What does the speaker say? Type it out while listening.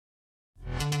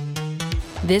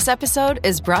This episode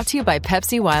is brought to you by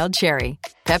Pepsi Wild Cherry.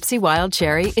 Pepsi Wild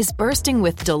Cherry is bursting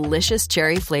with delicious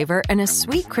cherry flavor and a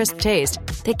sweet, crisp taste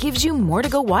that gives you more to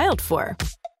go wild for.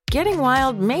 Getting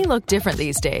wild may look different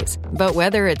these days, but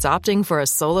whether it's opting for a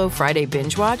solo Friday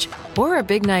binge watch or a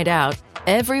big night out,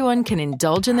 everyone can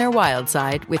indulge in their wild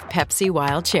side with Pepsi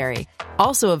Wild Cherry.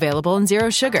 Also available in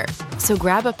Zero Sugar. So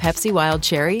grab a Pepsi Wild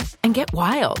Cherry and get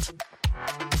wild.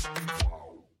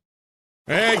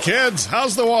 Hey, kids,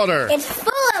 how's the water? It's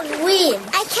full of weeds.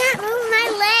 I can't move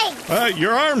my legs.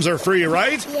 Your arms are free,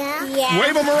 right? Yeah.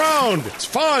 Wave them around. It's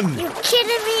fun. You kidding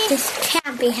me? This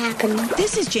can't be happening.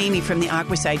 This is Jamie from the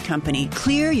Aquaside Company.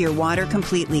 Clear your water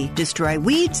completely. Destroy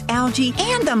weeds, algae,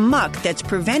 and the muck that's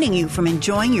preventing you from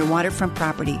enjoying your waterfront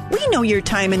property. We know your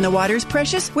time in the water is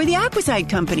precious. We're the Aquaside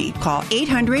Company. Call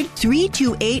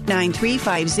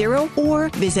 800-328-9350 or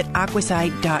visit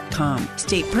aquaside.com.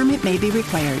 State permit may be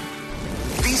required.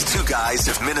 These two guys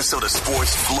have Minnesota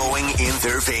sports flowing in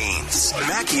their veins.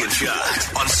 Mackie and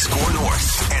Judd on SKOR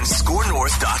North and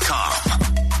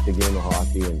SKORNorth.com. The game of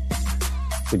hockey, and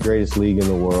it's the greatest league in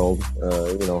the world,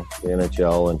 the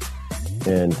NHL,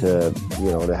 and to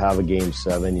have a Game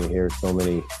 7, you hear so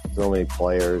many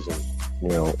players and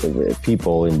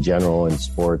people in general in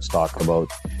sports talk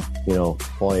about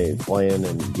playing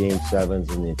and Game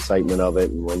 7s and the excitement of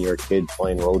it, and when you're a kid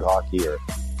playing road hockey or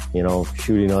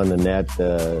shooting on the net,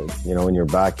 in your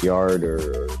backyard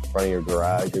or in front of your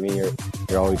garage. I mean, you're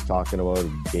always talking about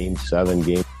Game 7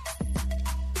 game.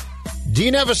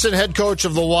 Dean Evason, head coach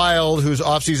of the Wild, whose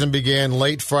offseason began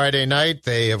late Friday night.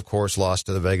 They, of course, lost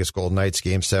to the Vegas Golden Knights,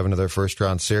 Game 7 of their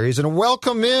first-round series. And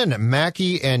welcome in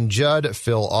Mackie and Judd.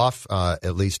 Phil off,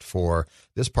 at least for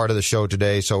this part of the show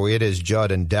today. So it is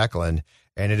Judd and Declan.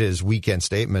 And it is weekend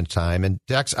statement time. And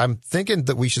Dex, I'm thinking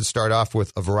that we should start off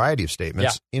with a variety of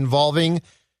statements involving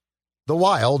the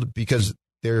Wild, because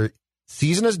their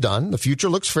season is done. The future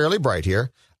looks fairly bright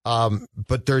here.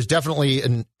 But there's definitely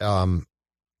an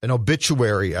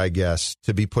obituary, I guess,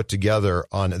 to be put together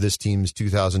on this team's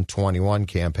 2021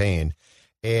 campaign.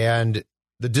 And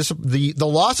the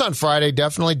loss on Friday,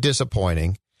 definitely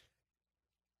disappointing.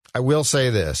 I will say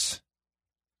this.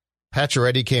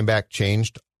 Pacioretty came back,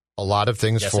 changed a lot of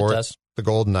things for the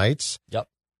Golden Knights. Yep.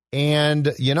 And,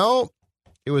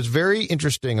 it was very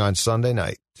interesting on Sunday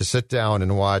night to sit down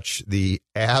and watch the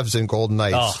Avs and Golden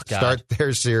Knights start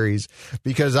their series,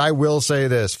 because I will say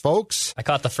this, folks. I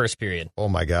caught the first period. Oh,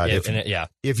 my God.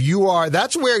 If you are,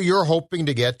 that's where you're hoping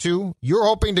to get to. You're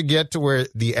hoping to get to where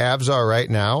the Avs are right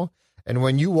now. And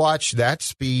when you watch that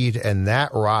speed and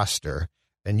that roster,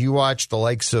 and you watch the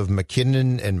likes of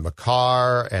McKinnon and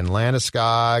Makar and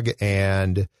Landeskog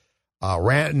and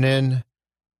Rantanen,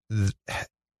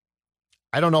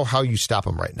 I don't know how you stop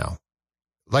them right now.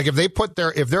 Like if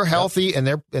they're healthy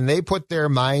and they put their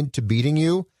mind to beating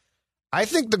you, I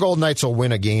think the Golden Knights will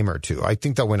win a game or two. I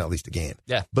think they'll win at least a game.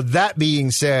 Yeah. But that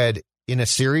being said, in a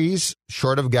series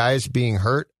short of guys being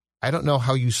hurt, I don't know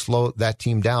how you slow that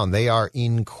team down. They are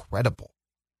incredible.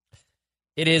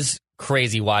 It is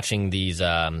crazy watching these.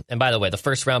 And by the way, the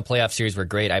first round playoff series were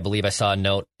great. I believe I saw a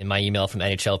note in my email from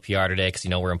NHL PR today, because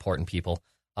we're important people,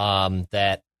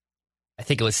 that I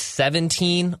think it was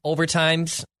 17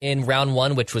 overtimes in round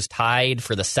one, which was tied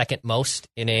for the second most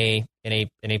in a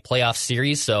playoff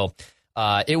series. So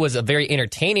it was a very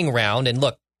entertaining round. And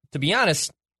look, to be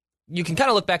honest, you can kind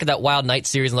of look back at that Wild Knight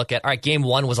series and look at, all right, game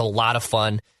 1 was a lot of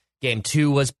fun. Game 2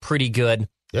 was pretty good.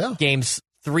 Yeah. Games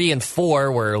 3 and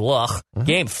 4 were ugh. Mm-hmm.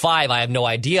 Game 5, I have no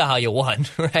idea how you won,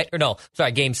 right? Or no,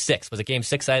 sorry, game 6. Was it game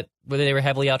 6 where they were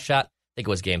heavily outshot? I think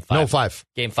it was game 5. No, 5.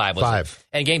 Game 5 was 5. It.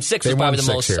 And game 6 was probably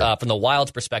the most, from the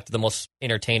Wild's perspective, the most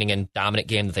entertaining and dominant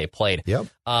game that they played. Yep.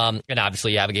 And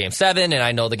obviously you have a game 7, and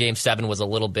I know the game 7 was a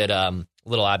little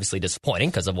obviously disappointing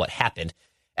because of what happened.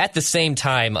 At the same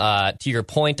time, to your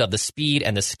point of the speed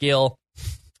and the skill,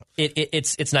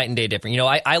 it's night and day different.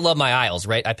 I love my Isles,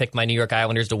 right? I picked my New York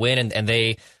Islanders to win, and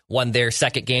they won their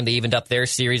second game. They evened up their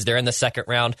series. They're in the second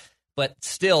round. But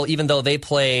still, even though they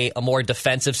play a more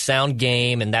defensive sound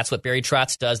game, and that's what Barry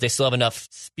Trotz does, they still have enough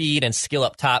speed and skill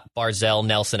up top, Barzell,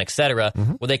 Nelson, etc.,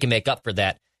 where they can make up for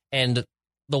that. And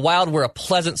the Wild were a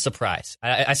pleasant surprise.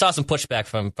 I saw some pushback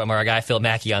from our guy Phil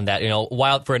Mackey on that.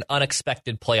 Wild for an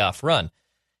unexpected playoff run.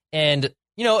 And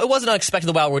it wasn't unexpected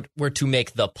the Wild were to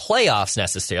make the playoffs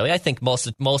necessarily. I think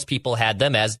most people had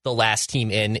them as the last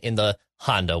team in the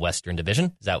Honda Western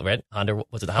Division. Is that right? Honda,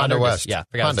 was it the Honda? West? Yeah, I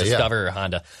forgot Honda, it was Discover or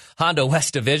Honda. Honda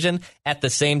West Division. At the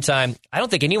same time, I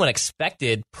don't think anyone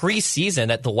expected preseason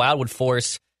that the Wild would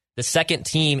force the second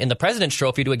team in the President's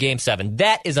Trophy to a Game 7.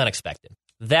 That is unexpected.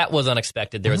 That was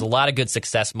unexpected. There was a lot of good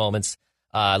success moments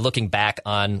looking back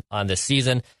on this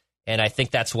season. And I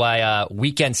think that's why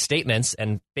weekend statements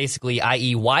and basically,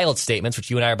 i.e. wild statements, which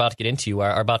you and I are about to get into,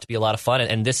 are about to be a lot of fun.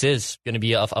 And this is going to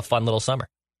be a fun little summer.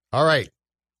 All right.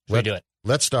 Should we do it?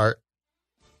 Let's start.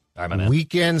 All right, my man.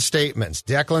 Weekend statements.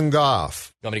 Declan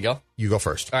Goff. You want me to go? You go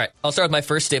first. All right. I'll start with my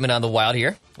first statement on the Wild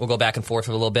here. We'll go back and forth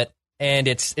for a little bit. And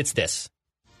it's this.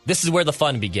 This is where the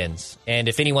fun begins. And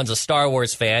if anyone's a Star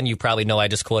Wars fan, you probably know I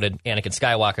just quoted Anakin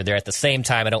Skywalker there. At the same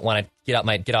time, I don't want to get out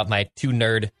my too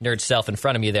nerd self in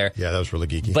front of me there. Yeah, that was really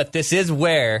geeky. But this is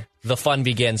where the fun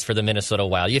begins for the Minnesota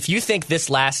Wild. If you think this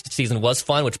last season was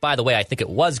fun, which, by the way, I think it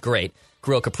was great.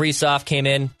 Kirill Kaprizov came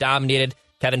in, dominated.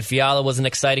 Kevin Fiala was an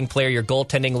exciting player. Your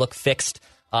goaltending looked fixed.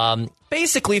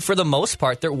 Basically, for the most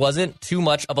part, there wasn't too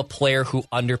much of a player who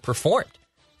underperformed.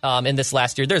 In this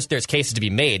last year, there's cases to be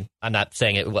made. I'm not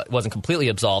saying it wasn't completely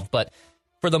absolved, but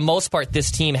for the most part, this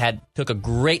team took a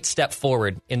great step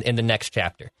forward in the next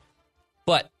chapter.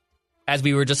 But as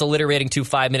we were just alliterating to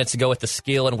 5 minutes ago with the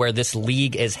skill and where this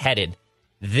league is headed,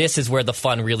 this is where the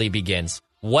fun really begins.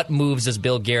 What moves does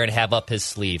Bill Guerin have up his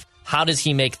sleeve? How does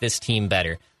he make this team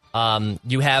better?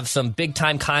 You have some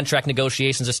big-time contract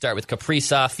negotiations to start with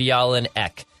Kaprizov, Fiala, and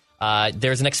Ek.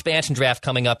 There's an expansion draft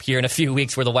coming up here in a few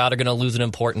weeks where the Wild are going to lose an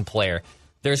important player.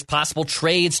 There's possible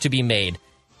trades to be made.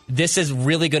 This is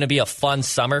really going to be a fun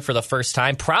summer for the first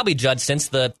time, probably, Judd, since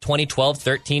the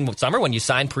 2012-13 summer when you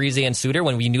signed Parise and Suter,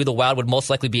 when we knew the Wild would most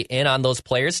likely be in on those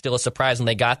players. Still a surprise when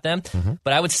they got them. Mm-hmm.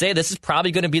 But I would say this is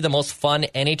probably going to be the most fun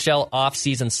NHL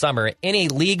offseason summer in a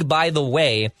league, by the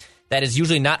way, that is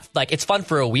usually not, like, it's fun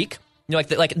for a week. You know,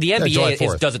 like the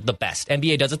NBA does it the best.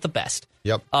 NBA does it the best.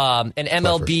 Yep. And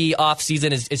MLB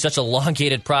offseason is such a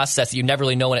elongated process that you never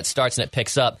really know when it starts and it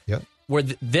picks up. Yep. Where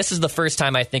this is the first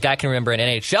time I think I can remember an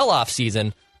NHL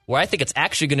offseason where I think it's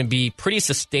actually going to be pretty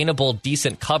sustainable,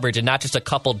 decent coverage and not just a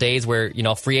couple days where, you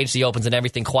know, free agency opens and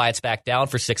everything quiets back down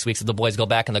for 6 weeks and the boys go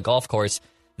back on the golf course.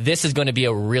 This is going to be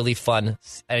a really fun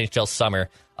NHL summer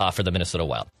for the Minnesota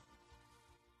Wild.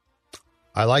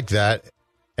 I like that.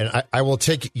 And I will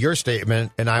take your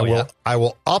statement and I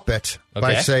will up it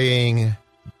by saying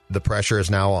the pressure is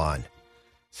now on.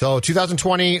 So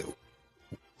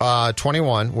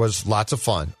 2020-21 was lots of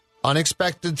fun.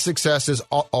 Unexpected success is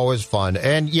always fun.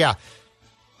 And yeah,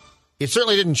 it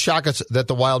certainly didn't shock us that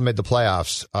the Wild made the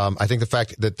playoffs. I think the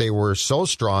fact that they were so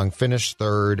strong, finished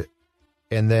third,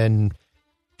 and then,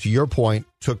 to your point,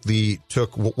 took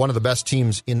one of the best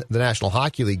teams in the National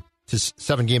Hockey League to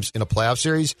 7 games in a playoff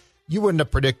series. You wouldn't have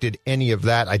predicted any of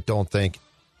that, I don't think,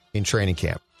 in training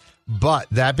camp. But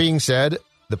that being said,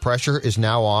 the pressure is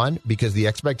now on because the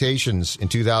expectations in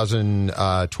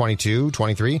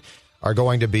 2022-23 are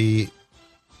going to be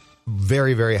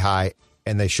very, very high,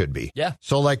 and they should be. Yeah.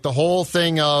 So, like, the whole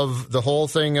thing of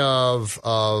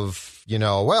you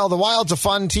know, well, the Wild's a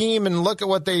fun team, and look at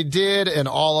what they did, and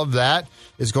all of that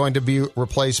is going to be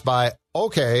replaced by,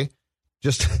 okay,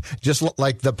 just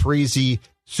like the Parise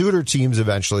Suter teams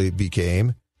eventually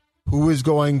became, who is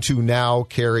going to now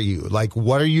carry you? Like,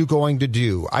 what are you going to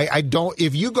do? I don't,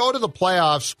 if you go to the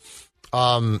playoffs,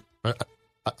 I'm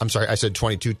sorry, I said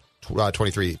 22,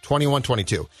 23, 21,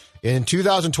 22. In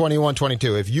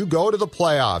 2021-22, if you go to the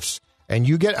playoffs and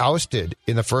you get ousted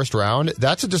in the first round,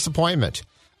 that's a disappointment.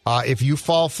 If you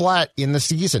fall flat in the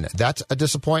season, that's a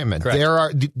disappointment.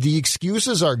 Correct. The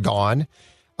excuses are gone.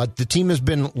 The team has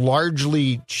been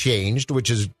largely changed,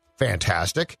 which is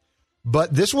fantastic.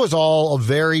 But this was all a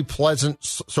very pleasant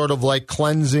sort of like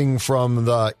cleansing from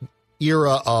the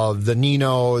era of the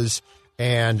Ninos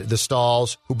and the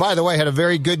Stahls, who, by the way, had a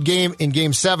very good game in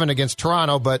Game 7 against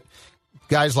Toronto, but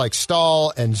guys like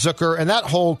Stahl and Zucker and that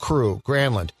whole crew,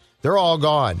 Granlund, they're all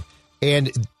gone.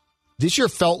 And this year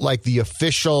felt like the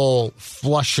official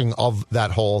flushing of that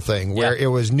whole thing, where it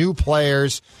was new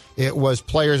players. It was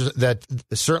players that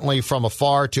certainly from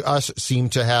afar to us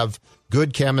seemed to have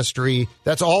good chemistry.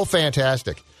 That's all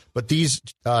fantastic. But these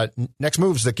next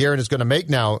moves that Guerin is going to make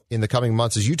now in the coming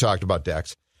months, as you talked about,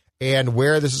 Dex, and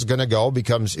where this is going to go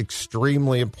becomes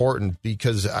extremely important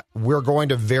because we're going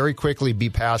to very quickly be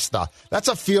past that's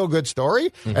a feel-good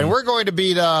story, and we're going to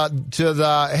be to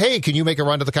the, hey, can you make a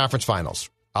run to the conference finals?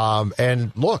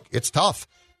 And look, it's tough.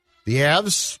 The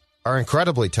Avs are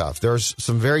incredibly tough. There's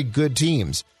some very good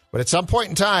teams. But at some point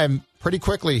in time, pretty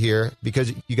quickly here,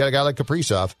 because you got a guy like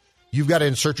Kaprizov, you've got to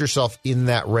insert yourself in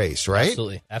that race, right?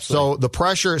 Absolutely. So the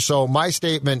pressure, so my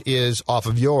statement is off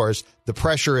of yours, the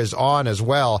pressure is on as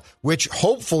well, which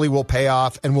hopefully will pay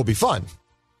off and will be fun.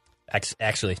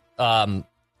 Actually,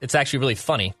 it's actually really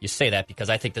funny you say that because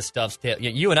I think this dovetail.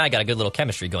 You and I got a good little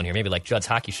chemistry going here. Maybe like Judd's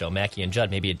hockey show, Mackey and Judd.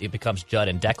 Maybe it becomes Judd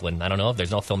and Declan. I don't know if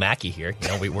there's no Phil Mackey here. You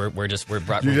know, we're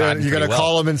brought. You're gonna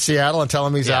call him in Seattle and tell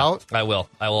him he's out. I will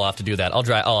have to do that.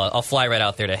 I'll fly right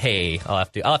out there to. Hey, I'll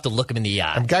have to look him in the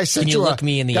eye. Guy sent Can you look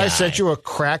me in the eye? Guy sent you a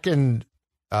Kraken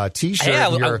T-shirt.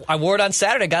 Yeah, I wore it on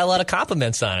Saturday. Got a lot of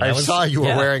compliments on it. I saw you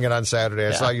were wearing it on Saturday.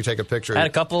 I saw you take a picture. I had a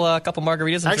couple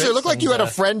margaritas. Actually, it looked like you had a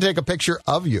friend take a picture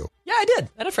of you. Yeah, I did.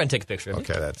 I had a friend take a picture of me.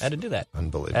 Okay, I had to do that.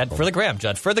 Unbelievable. For the gram,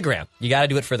 Judd. For the gram. You got to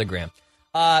do it for the gram.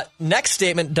 Next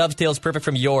statement dovetails perfect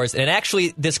from yours. And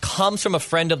actually, this comes from a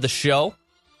friend of the show.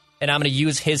 And I'm going to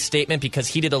use his statement because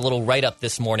he did a little write-up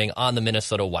this morning on the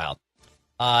Minnesota Wild.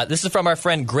 This is from our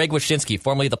friend Greg Wyshynski,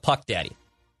 formerly the Puck Daddy.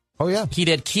 Oh, yeah. He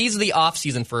did keys of the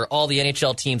offseason for all the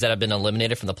NHL teams that have been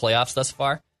eliminated from the playoffs thus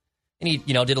far. And he,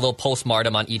 did a little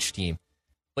postmortem on each team.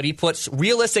 But he puts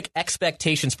realistic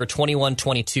expectations for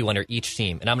 21-22 under each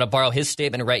team. And I'm going to borrow his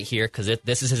statement right here because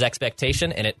this is his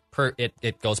expectation, and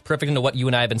it goes perfect into what you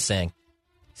and I have been saying.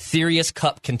 Serious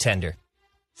Cup contender.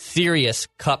 Serious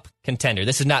Cup contender.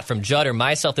 This is not from Judd or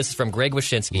myself. This is from Greg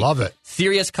Wyshynski. Love it.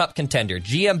 Serious Cup contender.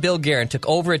 GM Bill Guerin took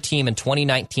over a team in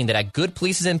 2019 that had good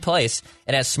pieces in place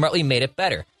and has smartly made it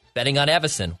better. Betting on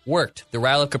Evason worked. The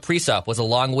Rilo Kaprizov was a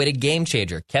long-awaited game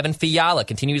changer. Kevin Fiala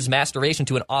continued his maturation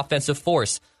to an offensive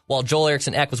force, while Joel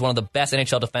Eriksson Ek was one of the best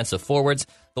NHL defensive forwards.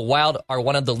 The Wild are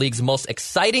one of the league's most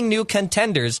exciting new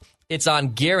contenders. It's on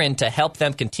Guerin to help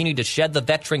them continue to shed the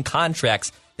veteran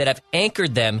contracts that have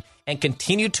anchored them and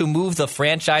continue to move the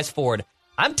franchise forward.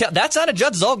 That's not a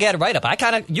Judd Zulgad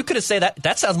write-up. You could have said that.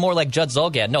 That sounds more like Judd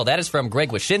Zulgad. No, that is from Greg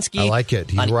Wyshynski. I like it.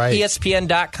 He's on right.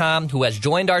 ESPN.com, who has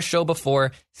joined our show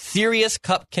before. Serious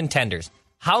Cup contenders.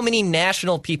 How many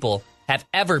national people have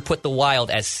ever put the Wild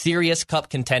as serious Cup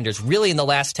contenders, really, in the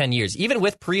last 10 years? Even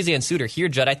with Parise and Suter here,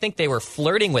 Judd, I think they were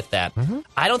flirting with that. Mm-hmm.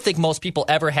 I don't think most people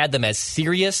ever had them as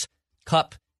serious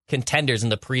Cup contenders in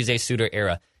the Parise-Suter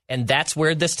era. And that's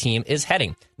where this team is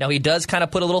heading. Now, he does kind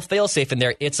of put a little fail-safe in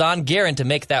there. It's on Guerin to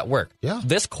make that work. Yeah.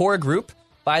 This core group,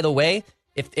 by the way,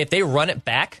 if they run it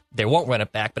back, they won't run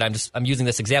it back, but I'm using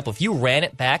this example. If you ran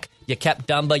it back, you kept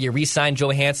Dumba, you re-signed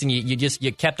Johansson,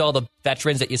 you kept all the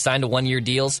veterans that you signed to one-year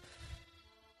deals,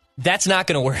 that's not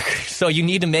going to work. So you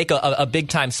need to make a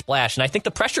big-time splash. And I think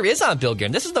the pressure is on Bill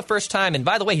Guerin. This is the first time, and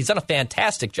by the way, he's done a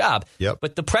fantastic job. Yep.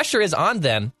 But the pressure is on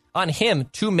him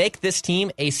to make this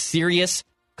team a serious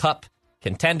Cup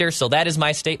contender. So that is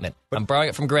my statement. I'm borrowing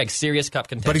it from Greg. Serious Cup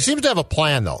contender. But he seems to have a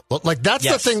plan, though. Like, that's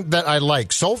the thing that I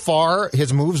like. So far,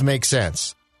 his moves make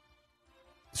sense.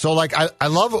 So, like, I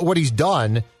love what he's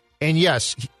done. And,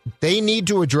 yes, they need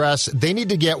to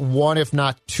get one, if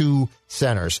not two,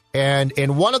 centers. And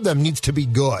one of them needs to be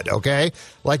good, okay?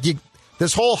 Like,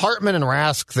 this whole Hartman and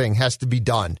Rask thing has to be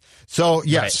done. So,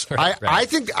 yes, right. I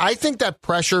think that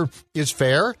pressure is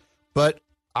fair, but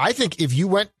I think if you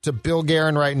went to Bill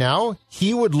Guerin right now,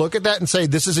 he would look at that and say,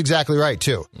 this is exactly right,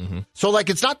 too. Mm-hmm. So, like,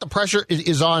 it's not the pressure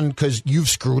is on because you've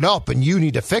screwed up and you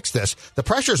need to fix this. The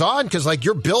pressure's on because, like,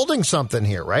 you're building something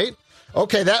here, right?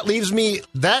 Okay, that leads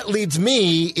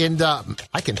me in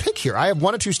I can pick here. I have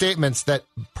one or two statements that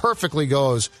perfectly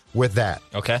goes with that.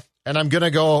 Okay. And I'm going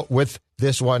to go with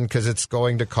this one because it's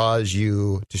going to cause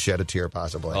you to shed a tear,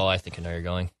 possibly. Oh, I think I know where you're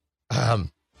going.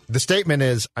 The statement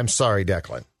is, I'm sorry,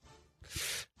 Declan.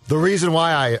 The reason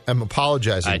why I am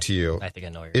apologizing to you I think I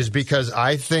know is because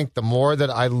I think the more that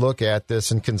I look at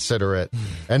this and consider it,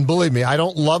 and believe me, I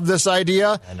don't love this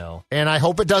idea. I know. And I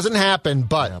hope it doesn't happen,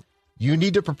 but you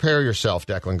need to prepare yourself,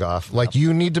 Declan Goff. Like,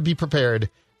 you need to be prepared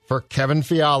for Kevin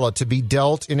Fiala to be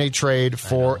dealt in a trade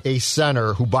for a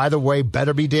center who, by the way,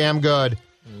 better be damn good.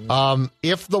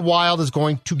 If the Wild is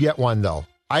going to get one, though,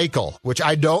 Eichel, which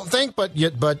I don't think, but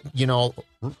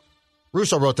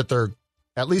Russo wrote that they're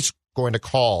at least going to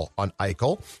call on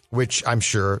Eichel, which I'm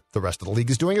sure the rest of the league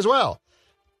is doing as well.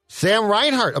 Sam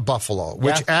Reinhart of Buffalo,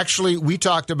 which actually we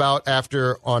talked about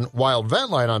after on Wild Vent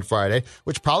Line on Friday,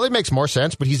 which probably makes more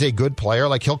sense, but he's a good player.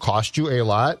 Like, he'll cost you a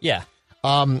lot. Yeah.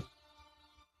 I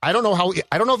don't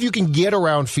know if you can get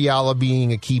around Fiala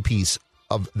being a key piece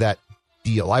of that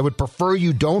deal. I would prefer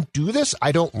you don't do this.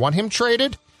 I don't want him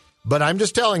traded, but I'm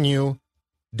just telling you,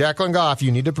 Declan Goff,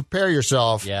 you need to prepare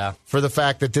yourself for the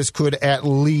fact that this could at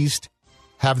least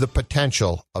have the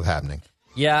potential of happening.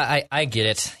 Yeah, I get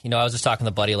it. I was just talking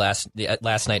to Buddy last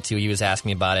night, too. He was asking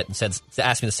me about it and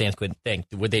asked me the same thing.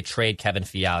 Would they trade Kevin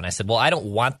Fiala? And I said, well, I don't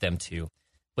want them to,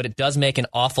 but it does make an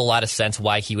awful lot of sense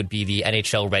why he would be the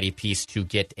NHL-ready piece to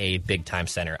get a big-time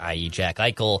center, i.e. Jack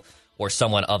Eichel or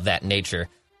someone of that nature.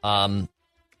 I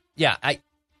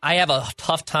have a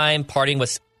tough time parting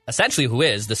with essentially who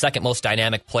is the second most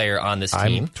dynamic player on this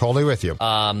team. I'm totally with you.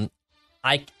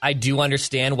 I do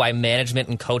understand why management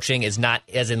and coaching is not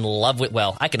as in love with,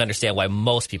 well, I can understand why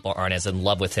most people aren't as in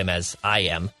love with him as I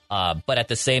am. But at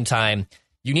the same time,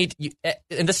 and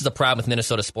this is a problem with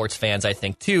Minnesota sports fans, I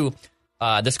think, too.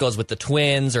 This goes with the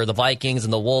Twins or the Vikings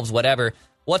and the Wolves, whatever.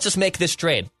 Let's just make this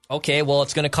trade. Okay, well,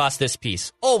 it's going to cost this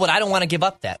piece. Oh, but I don't want to give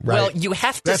up that. Right. Well, you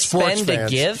have to spend to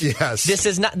give. Yes. This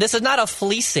is not a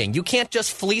fleecing. You can't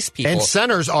just fleece people. And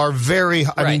centers are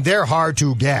they're hard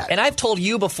to get. And I've told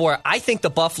you before, I think the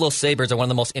Buffalo Sabres are one of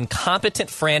the most incompetent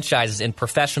franchises in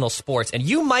professional sports, and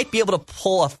you might be able to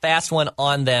pull a fast one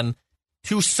on them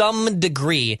to some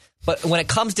degree, but when it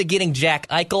comes to getting Jack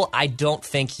Eichel, I don't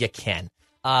think you can.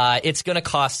 It's going to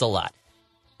cost a lot.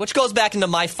 Which goes back into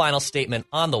my final statement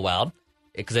on the Wild,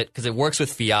 because it works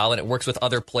with Fiala and it works with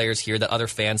other players here that other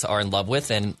fans are in love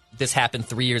with, and this happened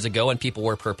 3 years ago and people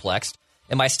were perplexed.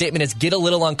 And my statement is get a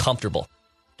little uncomfortable.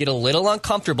 Get a little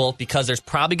uncomfortable because there's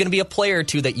probably going to be a player or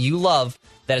two that you love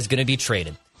that is going to be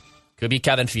traded. Could be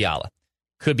Kevin Fiala.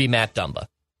 Could be Matt Dumba.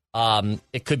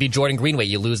 It could be Jordan Greenway.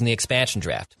 You lose in the expansion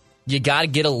draft. You got to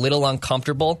get a little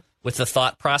uncomfortable with the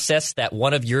thought process that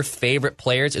one of your favorite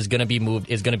players is going to be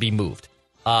moved.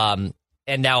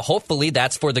 And now, hopefully,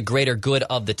 that's for the greater good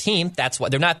of the team. That's why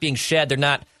they're not being shed. They're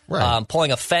not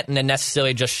pulling a Fenton and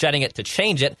necessarily just shedding it to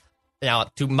change it. Now,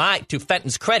 to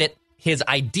Fenton's credit, his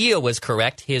idea was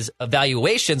correct. His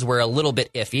evaluations were a little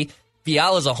bit iffy.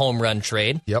 Fiala's a home run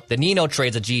trade. Yep. The Nino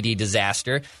trade's a GD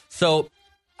disaster. So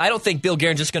I don't think Bill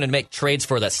Guerin's just going to make trades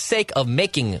for the sake of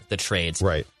making the trades.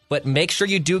 Right. But make sure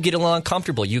you do get a little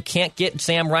uncomfortable. You can't get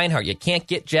Sam Reinhart. You can't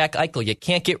get Jack Eichel. You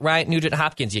can't get Ryan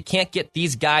Nugent-Hopkins. You can't get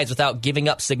these guys without giving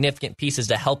up significant pieces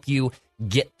to help you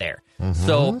get there. Mm-hmm.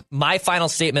 So my final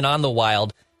statement on the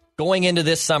Wild going into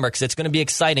this summer, because it's going to be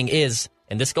exciting, is,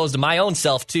 and this goes to my own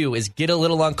self too, is get a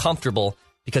little uncomfortable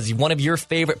because one of your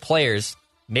favorite players,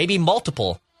 maybe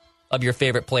multiple of your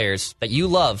favorite players that you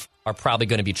love, are probably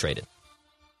going to be traded.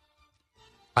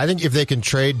 I think if they can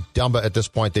trade Dumba at this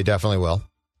point, they definitely will.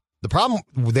 The problem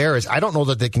there is I don't know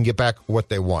that they can get back what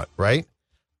they want, right?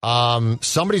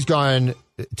 Somebody's gone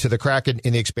to the Kraken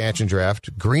in the expansion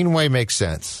draft. Greenway makes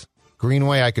sense.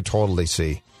 Greenway I could totally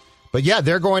see. But yeah,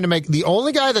 they're going to make the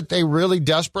only guy that they really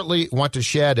desperately want to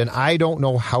shed, and I don't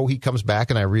know how he comes back,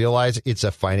 and I realize it's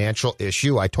a financial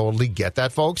issue. I totally get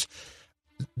that, folks.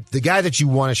 The guy that you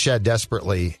want to shed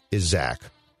desperately is Zach.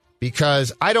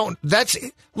 Because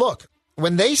look,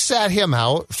 when they sat him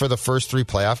out for the first 3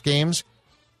 playoff games,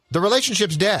 the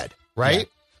relationship's dead, right? Yeah.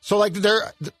 So,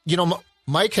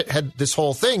 Mike had this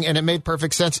whole thing, and it made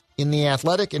perfect sense in The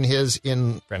Athletic in his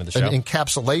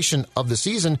encapsulation of the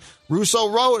season. Russo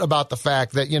wrote about the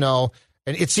fact that, and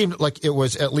it seemed like it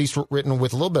was at least written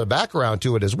with a little bit of background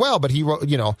to it as well, but he wrote,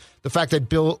 the fact that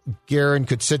Bill Guerin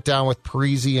could sit down with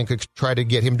Parise and could try to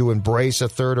get him to embrace a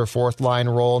 3rd or 4th line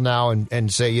role now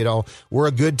and say, we're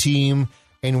a good team,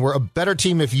 and we're a better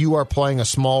team if you are playing a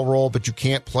small role, but you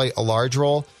can't play a large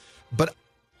role. But,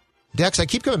 Dex, I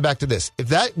keep coming back to this. If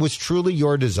that was truly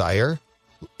your desire,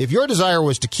 if your desire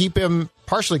was to keep him,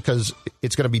 partially because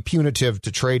it's going to be punitive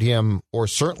to trade him, or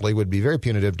certainly would be very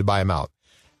punitive to buy him out.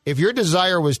 If your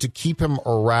desire was to keep him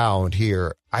around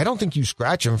here, I don't think you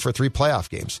scratch him for 3 playoff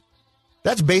games.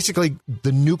 That's basically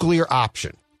the nuclear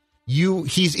option.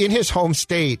 He's in his home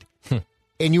state,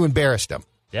 and you embarrassed him.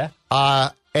 Yeah.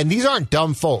 And these aren't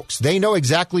dumb folks. They know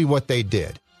exactly what they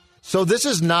did. So this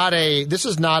is not Zach,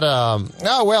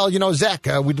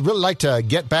 we'd really like to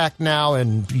get back now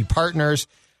and be partners.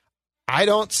 I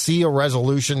don't see a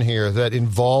resolution here that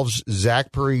involves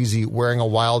Zach Parise wearing a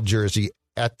Wild jersey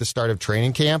at the start of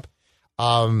training camp.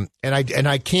 And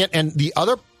I can't, and the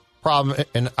other problem,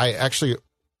 and I actually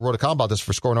wrote a column about this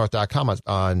for ScoreNorth.com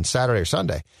on Saturday or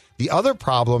Sunday. The other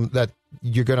problem that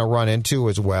you're going to run into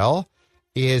as well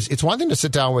is it's one thing to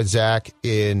sit down with Zach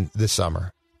in the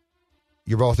summer.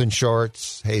 You're both in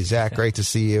shorts. Hey, Zach, great to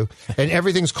see you. And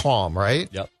everything's calm, right?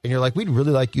 Yep. And you're like, we'd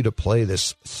really like you to play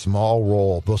this small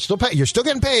role. We'll still pay. You're still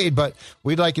getting paid, but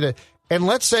we'd like you to. And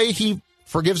let's say he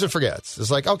forgives and forgets.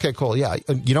 It's like, okay, cool. Yeah.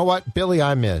 You know what? Billy,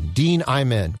 I'm in. Dean,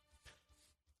 I'm in.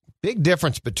 Big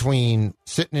difference between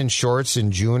sitting in shorts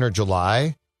in June or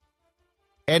July.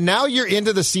 And now you're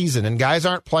into the season and guys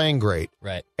aren't playing great.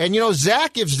 Right. And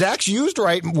Zach, if Zach's used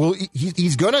right, well,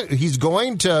 he's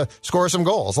going to score some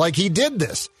goals. Like he did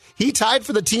this. He tied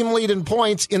for the team lead in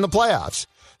points in the playoffs.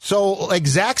 So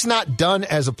Zach's not done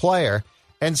as a player.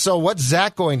 And so what's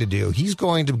Zach going to do? He's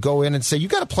going to go in and say, you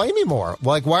got to play me more.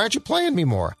 Like, why aren't you playing me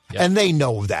more? Yep. And they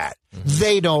know that. Mm-hmm.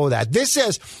 They know that. This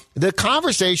is the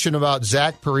conversation about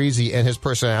Zach Parise and his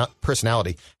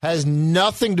personality has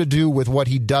nothing to do with what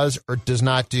he does or does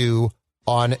not do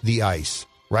on the ice,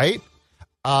 right?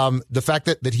 The fact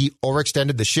that he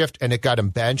overextended the shift and it got him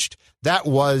benched, that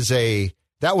was a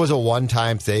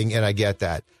one-time thing, and I get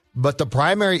that. But the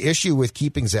primary issue with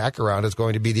keeping Zach around is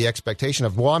going to be the expectation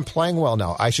of, well, I'm playing well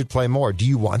now. I should play more. Do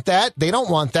you want that? They don't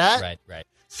want that. Right.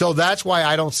 So that's why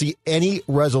I don't see any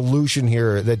resolution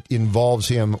here that involves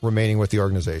him remaining with the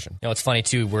organization. You know, it's funny,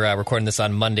 too. We're recording this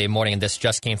on Monday morning, and this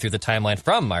just came through the timeline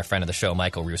from our friend of the show,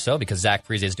 Michael Russo, because Zach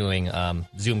Parise is doing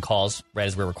Zoom calls right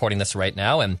as we're recording this right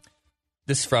now. And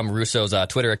this is from Russo's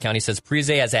Twitter account. He says,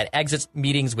 Parise has had exit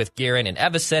meetings with Guerin and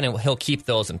Evason, and he'll keep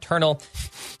those internal.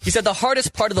 He said the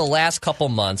hardest part of the last couple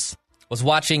months was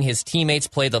watching his teammates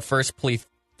play the first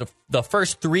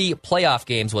three playoff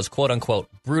games was quote-unquote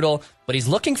brutal, but he's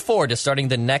looking forward to starting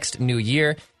the next new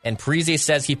year, and Parise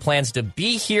says he plans to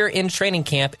be here in training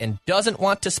camp and doesn't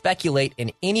want to speculate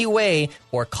in any way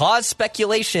or cause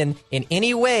speculation in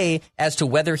any way as to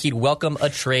whether he'd welcome a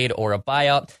trade or a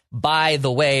buyout. By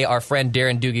the way, our friend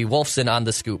Darren Doogie Wolfson on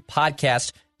the Scoop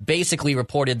podcast basically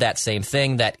reported that same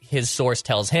thing, that his source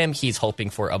tells him he's hoping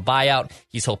for a buyout.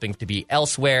 He's hoping to be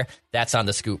elsewhere. That's on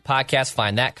the Scoop podcast.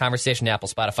 Find that conversation, Apple,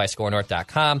 Spotify,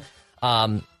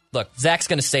 ScoreNorth.com. Look, Zach's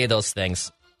going to say those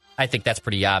things. I think that's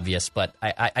pretty obvious, but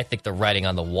I think the writing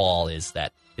on the wall is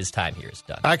that his time here is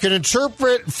done. I can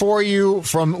interpret for you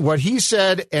from what he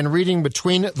said and reading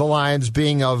between the lines,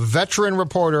 being a veteran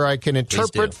reporter, I can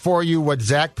interpret for you what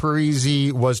Zach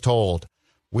Parise was told.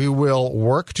 We will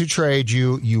work to trade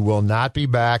you. You will not be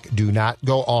back. Do not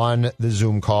go on the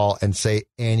Zoom call and say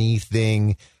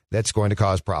anything that's going to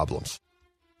cause problems.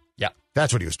 Yeah.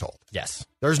 That's what he was told. Yes.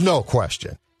 There's no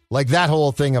question. Like that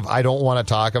whole thing of I don't want to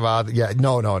talk about it. Yeah,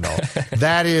 no.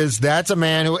 That's a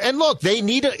man who, and look, they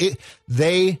need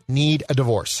a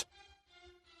divorce.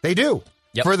 They do.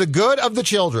 Yep. For the good of the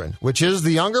children, which is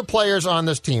the younger players on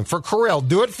this team. For Kirill,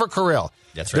 do it for Kirill.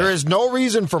 That's right. There is no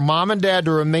reason for mom and dad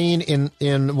to remain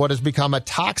in what has become a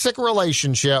toxic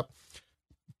relationship.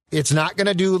 It's not going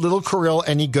to do little Kirill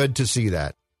any good to see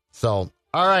that. So,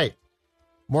 all right.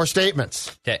 More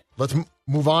statements. Okay. Let's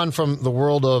move on from the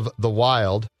world of the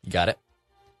Wild. You got it.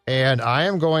 And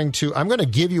I'm going to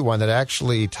give you one that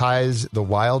actually ties the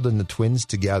Wild and the Twins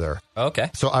together. Okay.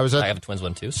 So I have a Twins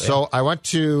one too. So I went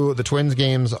to the Twins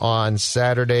games on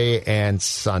Saturday and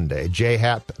Sunday. Jay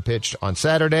Happ pitched on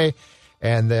Saturday,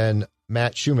 and then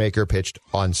Matt Shoemaker pitched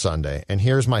on Sunday. And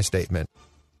here's my statement.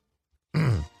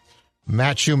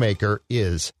 Matt Shoemaker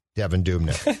is Devin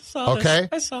Dubnyk.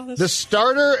 I saw this. The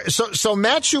starter. So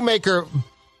Matt Shoemaker,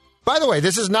 by the way,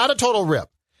 this is not a total rip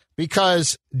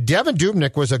because Devin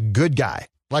Dubnyk was a good guy.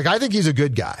 Like, I think he's a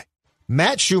good guy.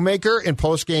 Matt Shoemaker in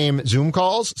post-game Zoom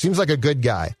calls seems like a good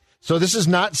guy. So this is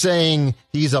not saying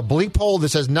he's a bleep hole.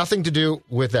 This has nothing to do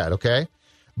with that, okay?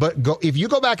 But if you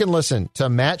go back and listen to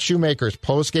Matt Shoemaker's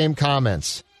post-game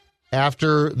comments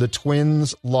after the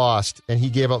Twins lost, and he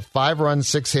gave up 5 runs,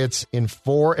 6 hits in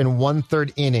 4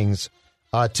 1/3 innings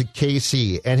to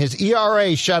KC, and his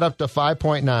ERA shot up to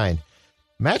 5.9.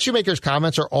 Matt Shoemaker's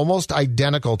comments are almost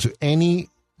identical to any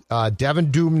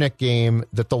Devin Dubnyk game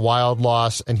that the Wild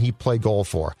lost and he played goal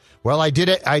for. Well, I did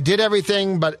it. I did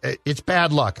everything, but it's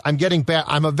bad luck. I'm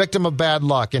a victim of bad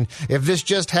luck. And if this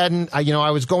just hadn't,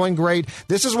 I was going great.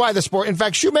 This is why the sport, in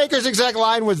fact, Shoemaker's exact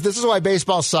line was, this is why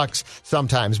baseball sucks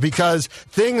sometimes, because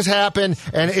things happen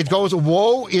and it goes,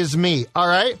 woe is me. All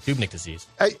right. Dubnyk disease.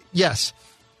 Yes.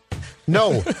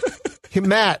 No. Hey,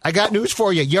 Matt, I got news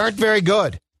for you. You aren't very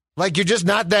good. Like, you're just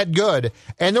not that good.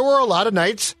 And there were a lot of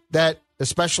nights that,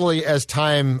 especially as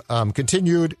time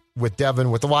continued with Devin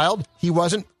with the Wild, he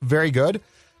wasn't very good.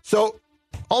 So,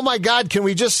 oh my God, can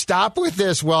we just stop with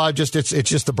this? Well, it's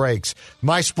just the breaks.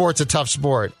 My sport's a tough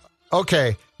sport.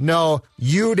 Okay, no,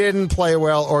 you didn't play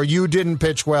well or you didn't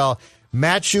pitch well.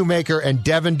 Matt Shoemaker and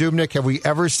Devin Dubnyk, have we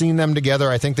ever seen them together?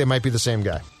 I think they might be the same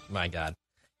guy. My God.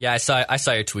 Yeah, I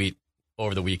saw your tweet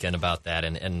over the weekend about that,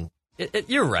 and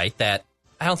you're right that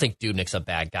I don't think Dubnyk's a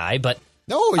bad guy, but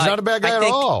no, he's not a bad guy at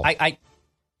all.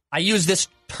 I use this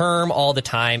term all the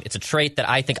time. It's a trait that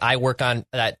I think I work on,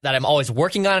 that I'm always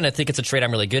working on, and I think it's a trait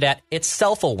I'm really good at. It's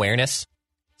self-awareness.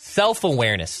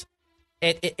 Self-awareness.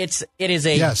 It is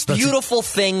a beautiful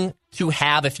thing to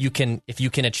have if you can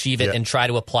achieve it and try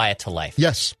to apply it to life.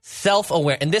 Yes.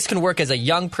 Self-aware, and this can work as a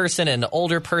young person and an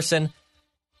older person.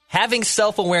 Having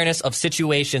self-awareness of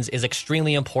situations is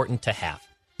extremely important to have.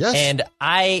 Yes. And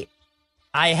I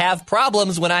have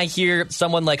problems when I hear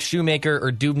someone like Shoemaker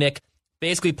or Dubnyk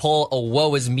basically pull a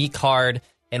woe is me card,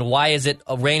 and why is it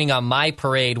raining on my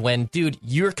parade when, dude,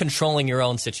 you're controlling your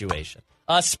own situation.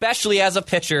 especially as a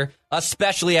pitcher,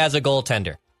 especially as a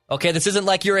goaltender. Okay, this isn't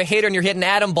like you're a hitter and you're hitting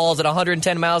atom balls at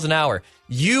 110 miles an hour.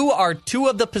 You are two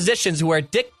of the positions who are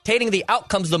dictating the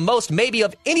outcomes the most, maybe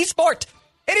of any sport.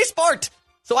 Any sport.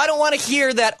 So I don't want to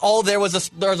hear that, oh, there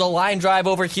was a line drive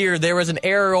over here, there was an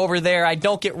error over there, I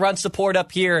don't get run support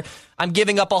up here, I'm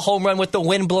giving up a home run with the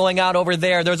wind blowing out over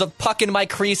there, there's a puck in my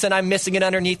crease and I'm missing it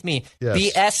underneath me. Yes.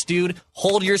 BS, dude.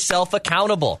 Hold yourself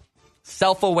accountable.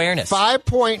 Self-awareness.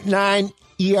 5.9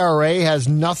 ERA has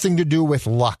nothing to do with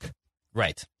luck.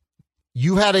 Right.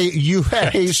 You had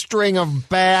a string of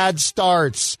bad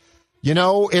starts. You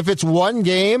know, if it's one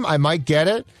game, I might get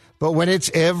it. But when it's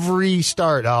every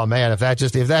start, oh man, if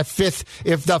the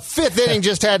fifth inning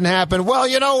just hadn't happened, well,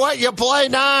 you know what? You play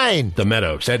 9. The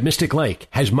Meadows at Mystic Lake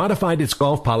has modified its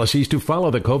golf policies to follow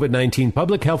the COVID-19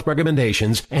 public health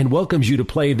recommendations and welcomes you to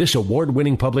play this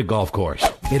award-winning public golf course.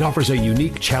 It offers a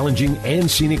unique, challenging, and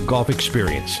scenic golf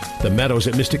experience. The Meadows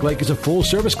at Mystic Lake is a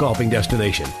full-service golfing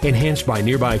destination, enhanced by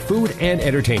nearby food and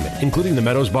entertainment, including the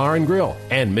Meadows Bar and Grill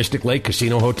and Mystic Lake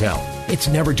Casino Hotel. It's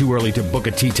never too early to book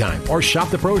a tee time or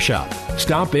shop the pro shop.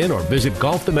 Stop in or visit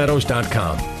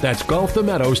golfthemeadows.com. That's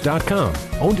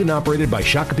golfthemeadows.com. Owned and operated by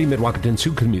Shakopee Mdewakanton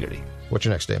Sioux Community. What's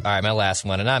your next statement? All right, my last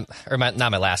one, not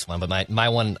my last one, but my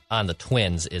one on the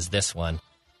Twins is this one.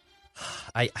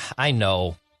 I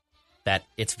know that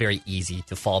it's very easy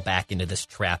to fall back into this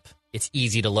trap. It's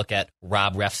easy to look at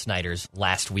Rob Refsnyder's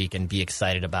last week and be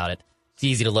excited about it. It's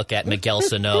easy to look at Miguel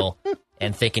Sano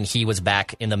and thinking he was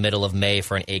back in the middle of May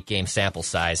for an 8-game sample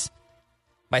size.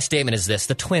 My statement is this: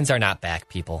 the Twins are not back,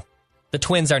 people. The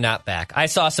Twins are not back. I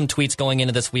saw some tweets going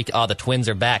into this week. Oh, the Twins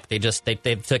are back. They've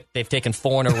taken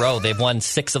 4 in a row. They've won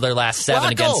 6 of their last 7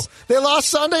 against. They lost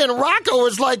Sunday, and Rocco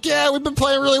was like, "Yeah, we've been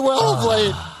playing really well of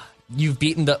late." You've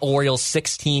beaten the Orioles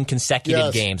 16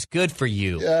 consecutive games. Good for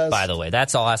you, by the way.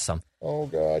 That's awesome. Oh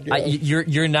God, yes.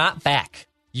 You're not back.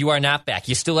 You are not back.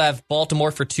 You still have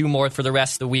Baltimore for 2 more for the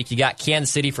rest of the week. You got Kansas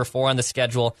City for 4 on the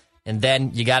schedule. And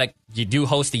then you do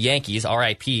host the Yankees,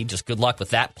 RIP. Just good luck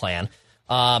with that plan.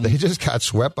 They just got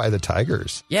swept by the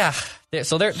Tigers. Yeah,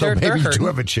 so they're maybe hurting. You do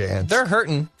have a chance. They're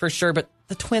hurting for sure, but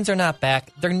the Twins are not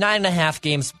back. They're 9.5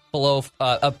 games below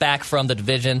back from the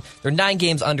division. They're 9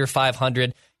 games under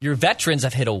 500. Your veterans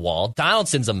have hit a wall.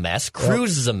 Donaldson's a mess.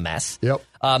 Cruz is a mess. Yep.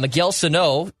 Miguel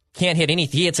Sano can't hit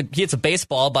anything. He hits a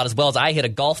baseball about as well as I hit a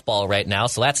golf ball right now,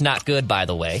 so that's not good, by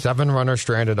the way. 7 runners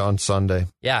stranded on Sunday.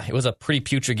 Yeah, it was a pretty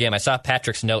putrid game. I saw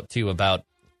Patrick's note, too, about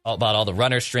all the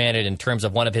runners stranded in terms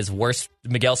of one of his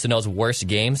Miguel Sano's worst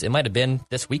games. It might have been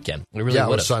this weekend. It really it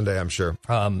was Sunday, I'm sure.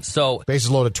 So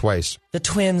bases loaded twice. The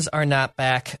Twins are not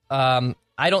back.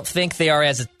 I don't think they are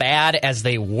as bad as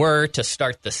they were to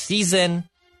start the season.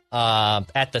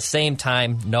 At the same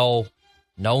time, no,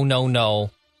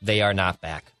 they are not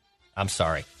back. I'm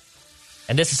sorry.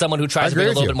 And this is someone who tries to bring a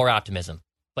little bit more optimism.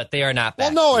 But they are not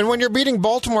back. Well, no, and when you're beating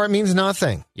Baltimore, it means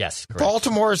nothing. Yes, correct.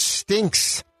 Baltimore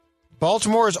stinks.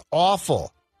 Baltimore is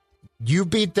awful. You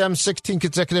beat them 16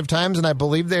 consecutive times, and I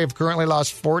believe they've currently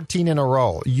lost 14 in a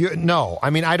row.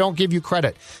 I don't give you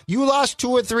credit. You lost 2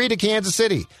 or 3 to Kansas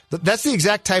City. That's the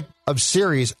exact type of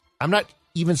series. I'm not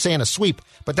even saying a sweep,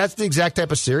 but that's the exact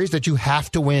type of series that you have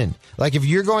to win. Like, if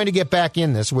you're going to get back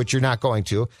in this, which you're not going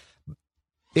to,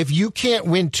 if you can't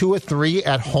win 2 or 3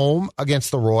 at home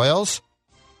against the Royals,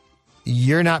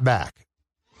 you're not back.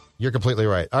 You're completely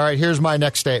right. All right, here's my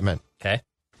next statement. Okay.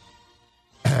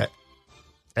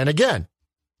 And again,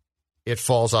 it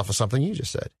falls off of something you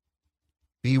just said.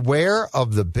 Beware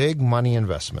of the big money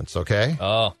investments, okay?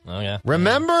 Oh yeah.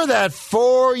 Remember that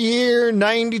 4-year,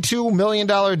 $92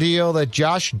 million deal that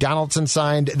Josh Donaldson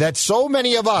signed that so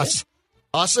many of us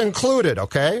included,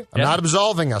 okay? I'm not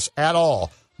absolving us at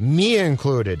all. Me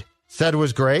included, said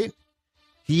was great.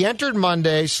 He entered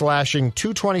Monday slashing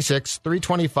 .226,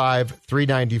 .325,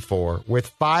 .394 with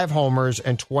 5 homers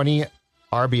and 20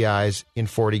 RBIs in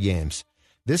 40 games.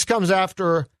 This comes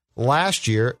after last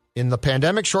year in the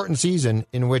pandemic-shortened season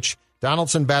in which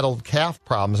Donaldson battled calf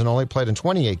problems and only played in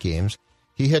 28 games.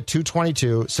 He hit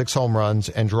 .222, 6 home runs,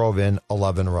 and drove in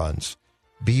 11 runs.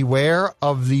 Beware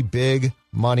of the big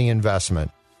money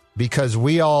investment. Because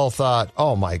we all thought,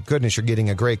 oh, my goodness, you're getting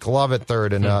a great glove at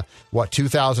third in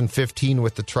 2015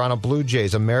 with the Toronto Blue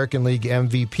Jays, American League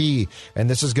MVP, and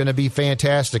this is going to be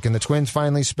fantastic. And the Twins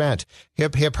finally spent.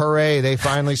 Hip, hip, hooray, they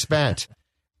finally spent.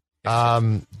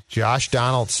 Josh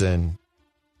Donaldson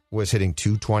was hitting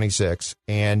 .226,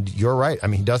 and you're right. I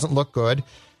mean, he doesn't look good.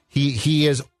 He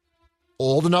is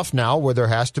old enough now where there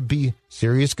has to be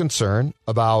serious concern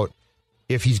about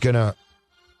if he's going to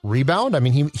rebound? I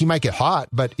mean, he might get hot,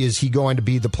 but is he going to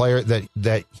be the player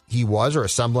that he was, or a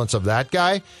semblance of that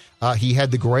guy? He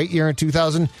had the great year in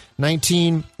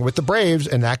 2019 with the Braves,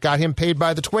 and that got him paid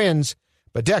by the Twins.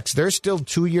 But Dex, there's still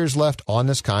 2 years left on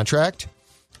this contract,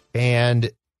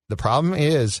 and the problem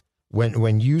is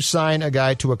when you sign a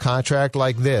guy to a contract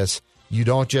like this, you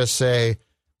don't just say,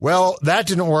 well, that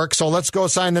didn't work, so let's go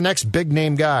sign the next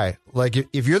big-name guy. Like,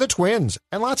 if you're the Twins,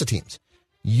 and lots of teams,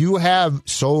 you have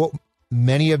so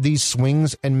many of these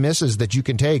swings and misses that you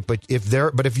can take. But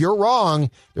if you're wrong,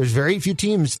 there's very few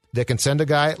teams that can send a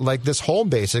guy like this home,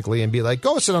 basically, and be like,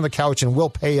 go sit on the couch and we'll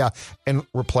pay you and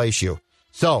replace you.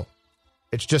 So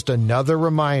it's just another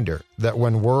reminder that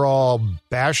when we're all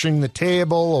bashing the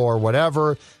table or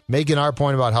whatever, making our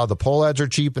point about how the poll ads are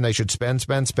cheap and they should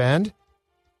spend,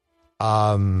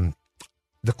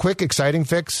 the quick, exciting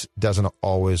fix doesn't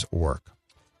always work.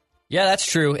 Yeah, that's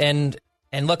true. And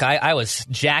look, I was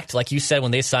jacked, like you said,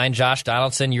 when they signed Josh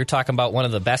Donaldson. You're talking about one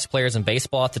of the best players in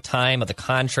baseball at the time of the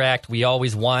contract. We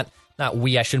always want, not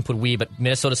we, I shouldn't put we, but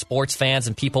Minnesota sports fans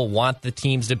and people want the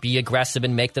teams to be aggressive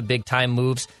and make the big-time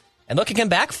moves. And look, it can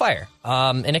backfire,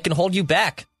 and it can hold you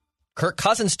back. Kirk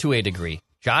Cousins to a degree.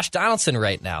 Josh Donaldson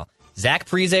right now. Zach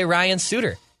Parise, Ryan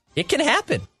Suter. It can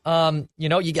happen.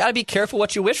 You got to be careful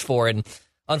what you wish for. And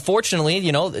unfortunately,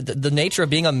 the nature of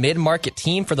being a mid-market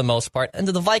team for the most part, and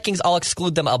the Vikings, I'll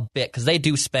exclude them a bit because they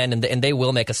do spend and they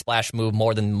will make a splash move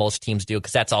more than most teams do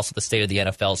because that's also the state of the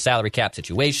NFL salary cap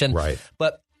situation. Right.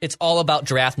 But it's all about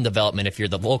draft and development. If you're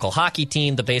the local hockey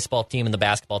team, the baseball team, and the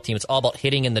basketball team, it's all about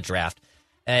hitting in the draft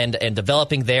and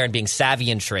developing there and being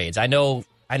savvy in trades. I know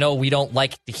we don't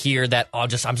like to hear that, I'm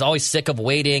always sick of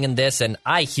waiting and this, and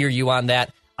I hear you on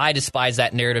that. I despise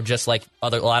that narrative just like a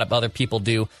lot of other people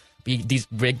do. These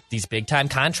big-time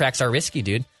contracts are risky,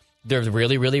 dude. They're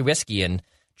really, really risky. And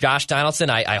Josh Donaldson,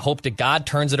 I hope to God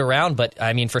turns it around. But,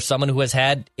 I mean, for someone who has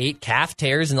had 8 calf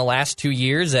tears in the last 2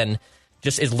 years and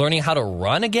just is learning how to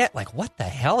run again, like, what the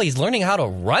hell? He's learning how to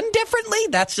run differently?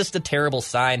 That's just a terrible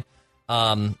sign.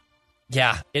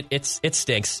 It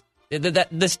stinks.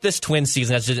 This Twins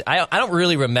season, I don't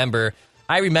really remember.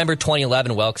 I remember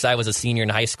 2011 well because I was a senior in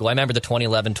high school. I remember the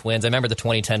 2011 Twins. I remember the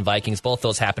 2010 Vikings. Both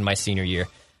those happened my senior year.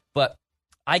 But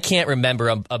I can't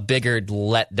remember a bigger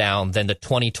letdown than the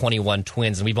 2021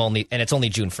 Twins, and it's only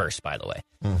June 1st, by the way.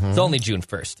 Mm-hmm. It's only June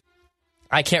 1st.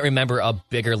 I can't remember a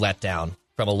bigger letdown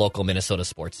from a local Minnesota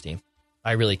sports team.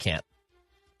 I really can't.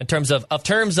 In terms of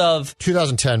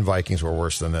 2010 Vikings were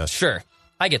worse than this. Sure,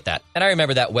 I get that, and I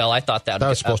remember that well. I thought that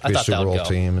was supposed to be a Super Bowl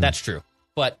team. That's true.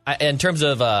 But in terms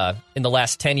of in the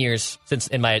last 10 years since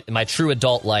in my true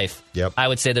adult life, yep, I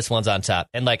would say this one's on top.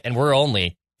 And we're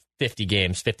only 50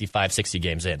 games, 55, 60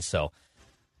 games in. So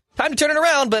time to turn it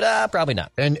around, but probably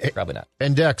not. Probably not.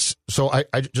 And Dex, so I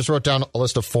just wrote down a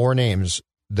list of 4 names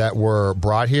that were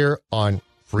brought here on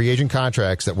free agent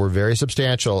contracts that were very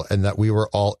substantial and that we were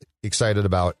all excited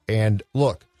about. And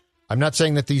look, I'm not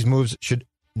saying that these moves should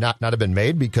not have been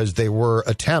made because they were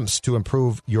attempts to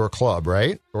improve your club,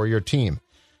 right? Or your team.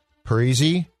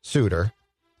 Parise, Suter,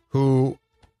 who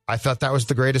I thought that was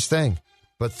the greatest thing.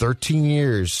 But 13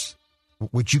 years,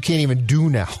 which you can't even do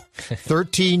now.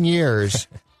 13 years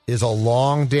is a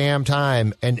long damn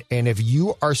time. And if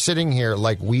you are sitting here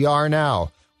like we are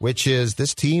now, which is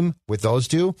this team with those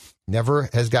two never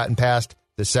has gotten past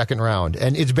the second round.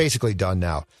 And it's basically done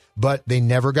now. But they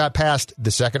never got past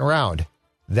the second round.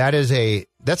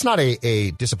 That's not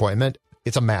a disappointment.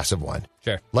 It's a massive one.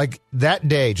 Sure. Like that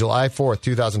day, July 4th,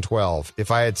 2012, if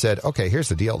I had said, okay, here's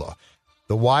the deal, though.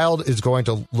 The Wild is going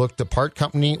to look to part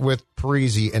company with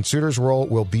Parise, and Suter's role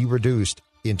will be reduced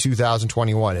in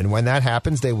 2021. And when that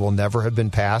happens, they will never have been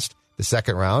past the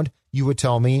second round. You would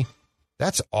tell me,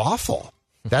 that's awful.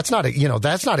 That's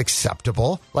not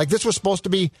acceptable. Like this was supposed to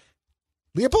be,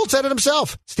 Leopold said it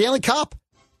himself, Stanley Cup.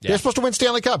 Yeah. They're supposed to win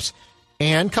Stanley Cups.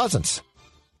 And Cousins.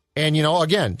 And,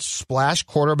 again, splash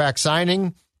quarterback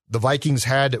signing. The Vikings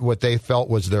had what they felt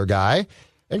was their guy.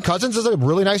 And Cousins is a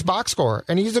really nice box scorer,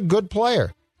 and he's a good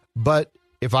player. But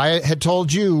if I had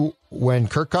told you when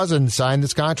Kirk Cousins signed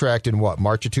this contract in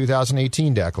March of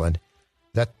 2018, Declan,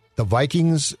 that the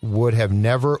Vikings would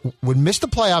miss the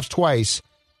playoffs twice,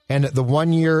 and the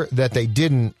 1 year that they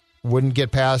wouldn't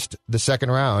get past the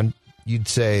second round, you'd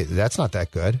say, that's not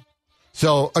that good.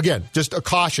 So, again, just a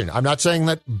caution. I'm not saying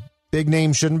that big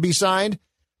names shouldn't be signed,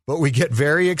 but we get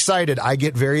very excited. I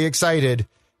get very excited,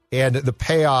 and the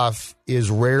payoff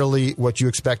is rarely what you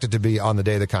expect it to be on the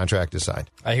day the contract is signed.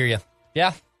 I hear you.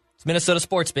 Yeah, it's Minnesota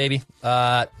sports, baby.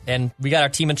 And we got our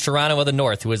team in Toronto of the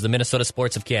North, who is the Minnesota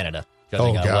Sports of Canada.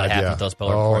 What happened with those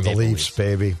Polar the Leafs,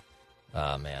 baby.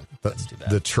 Oh, man. That's too bad.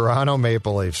 The Toronto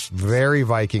Maple Leafs, very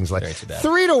Vikings-like. Very too bad.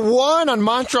 3-1 on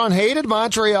Montreal-hated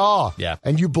Montreal. Yeah.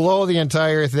 And you blow the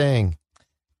entire thing.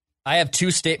 I have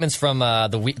two statements from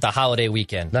the holiday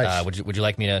weekend. Nice. Would you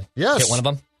like me to Yes. hit one of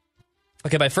them?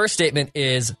 Okay, my first statement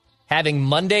is having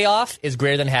Monday off is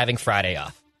greater than having Friday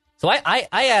off. So I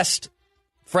asked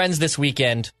friends this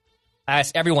weekend, I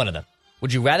asked every one of them,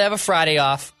 would you rather have a Friday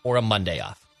off or a Monday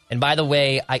off? And by the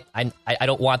way, I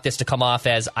don't want this to come off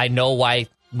as I know why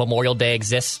Memorial Day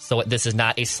exists, so this is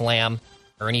not a slam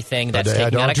or anything that's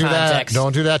taken out of context.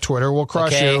 Don't do that. Twitter will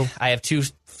crush you. I have two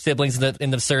siblings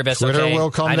in the service. Twitter okay?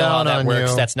 will come I know down how that on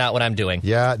works. you. That's not what I'm doing.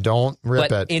 Yeah, don't rip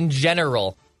But it. in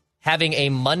general, having a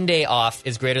Monday off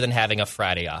is greater than having a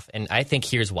Friday off. And I think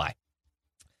here's why.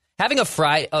 Having a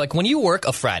Friday, like when you work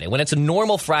a Friday, when it's a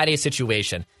normal Friday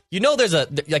situation, you know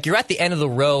you're at the end of the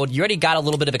road. You already got a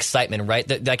little bit of excitement, right?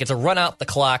 Like it's a run out the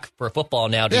clock for a football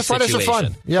analogy Fridays situation. are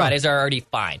fun. Yeah. Fridays are already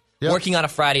fine. Yeah. Working on a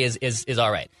Friday is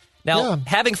all right. Now,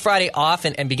 having Friday off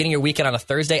and beginning your weekend on a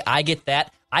Thursday, I get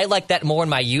that. I like that more in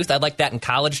my youth. I like that in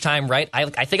college time, right?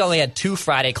 I think I only had 2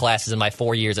 Friday classes in my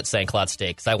 4 years at St. Cloud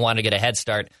State because I wanted to get a head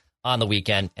start on the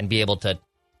weekend and be able to,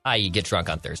 i.e., get drunk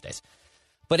on Thursdays.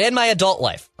 But in my adult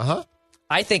life,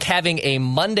 I think having a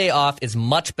Monday off is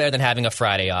much better than having a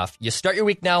Friday off. You start your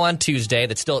week now on Tuesday.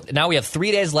 Now we have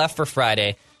 3 days left for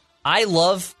Friday. I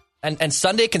love, and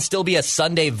Sunday can still be a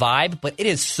Sunday vibe, but it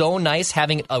is so nice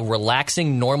having a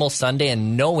relaxing, normal Sunday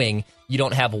and knowing you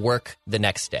don't have work the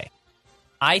next day.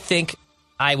 I think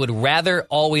I would rather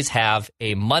always have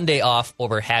a Monday off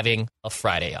over having a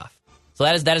Friday off. So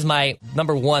that is my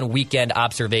number one weekend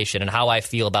observation and how I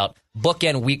feel about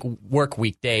bookend work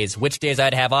weekdays. Which days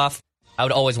I'd have off, I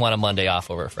would always want a Monday off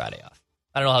over a Friday off.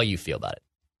 I don't know how you feel about it.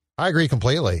 I agree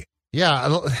completely.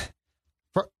 Yeah.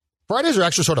 Fridays are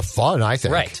actually sort of fun, I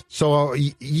think. Right. So,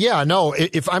 yeah, no,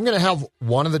 if I'm going to have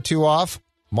one of the two off,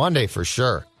 Monday for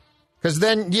sure. Because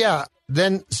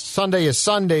then Sunday is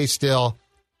Sunday still,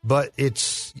 but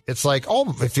it's like,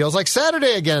 it feels like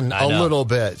Saturday again a little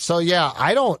bit. So, yeah,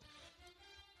 I don't.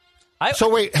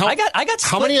 So wait, how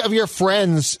many of your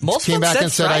friends came back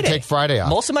and said Friday. I take Friday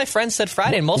off? Most of my friends said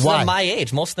Friday, and most of them my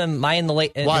age. Most of them in their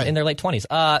late 20s.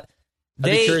 I'd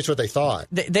be curious what they thought.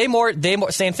 They more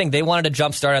same thing. They wanted a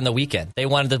jump start on the weekend. They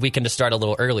wanted the weekend to start a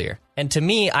little earlier. And to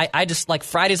me, I just like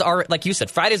Fridays are, like you said,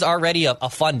 Friday's already a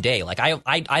fun day. Like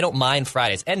I don't mind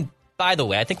Fridays. And by the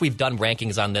way, I think we've done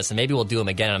rankings on this, and maybe we'll do them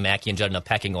again on Mackey and Judd in a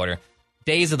pecking order.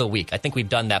 Days of the week. I think we've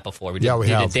done that before. We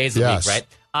did days of the week, right?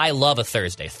 I love a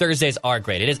Thursday. Thursdays are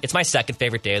great. It's my second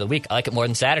favorite day of the week. I like it more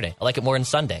than Saturday. I like it more than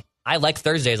Sunday. I like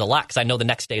Thursdays a lot because I know the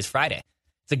next day is Friday.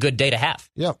 It's a good day to have.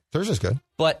 Yeah, Thursday's good.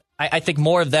 But I think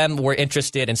more of them were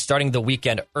interested in starting the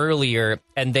weekend earlier,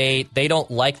 and they don't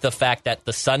like the fact that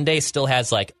the Sunday still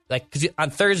has like because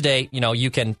on Thursday, you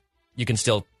can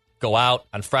still go out.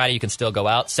 On Friday, you can still go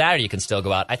out. Saturday, you can still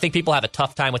go out. I think people have a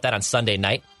tough time with that on Sunday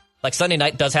night. Like Sunday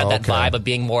night does have that vibe of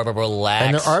being more of a relaxed.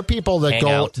 And there are people that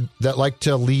hangout. that like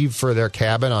to leave for their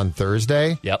cabin on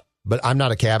Thursday. Yep. But I'm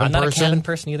not a cabin person. I'm not a cabin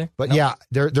person either. But nope. yeah,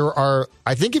 there are.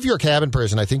 I think if you're a cabin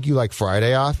person, I think you like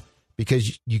Friday off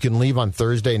because you can leave on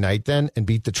Thursday night then and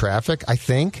beat the traffic. I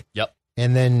think. Yep.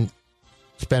 And then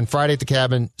spend Friday at the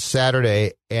cabin,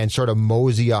 Saturday, and sort of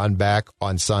mosey on back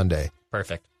on Sunday.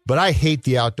 Perfect. But I hate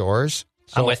the outdoors.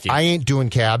 So I'm with you. I ain't doing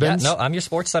cabins. Yeah, no, I'm your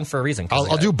sports son for a reason.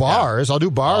 I'll do bars. Yeah. I'll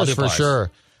do bars for sure.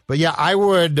 But yeah, I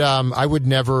would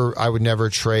never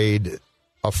trade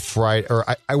a Friday, or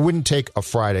I wouldn't take a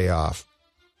Friday off.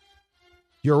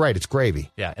 You're right. It's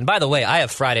gravy. Yeah. And by the way, I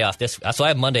have Friday off so I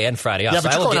have Monday and Friday off. Yeah,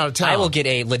 but so you're going out of town. I will get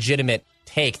a legitimate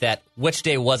take that which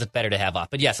day was it better to have off.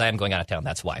 But yes, I am going out of town.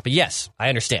 That's why. But yes, I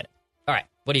understand it. All right.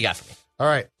 What do you got for me? All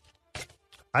right.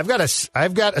 I've got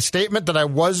a statement that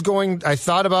I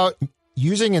thought about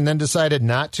using and then decided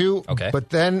not to. Okay. But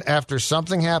then after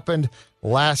something happened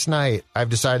last night, I've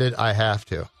decided I have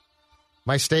to.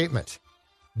 My statement.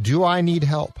 Do I need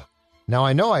help? Now,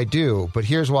 I know I do, but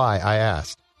here's why I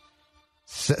asked.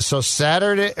 So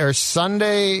Saturday or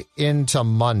Sunday into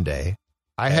Monday,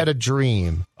 I had a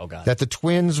dream that the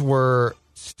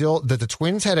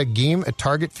Twins had a game at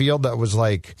Target Field that was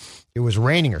like, it was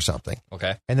raining or something.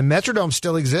 Okay. And the Metrodome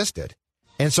still existed.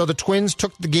 And so the Twins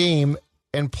took the game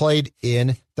and played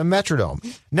in the Metrodome.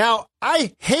 Now,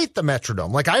 I hate the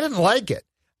Metrodome. Like, I didn't like it.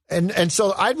 And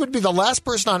so I would be the last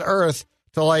person on earth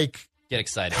to, like, get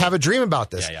excited, have a dream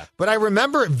about this. Yeah. But I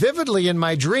remember it vividly in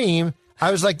my dream. I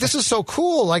was like, this is so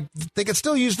cool. Like, they could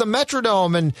still use the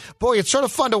Metrodome. And, boy, it's sort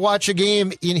of fun to watch a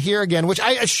game in here again, which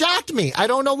shocked me. I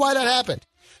don't know why that happened.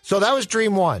 So that was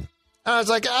dream one. And I was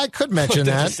like, I could mention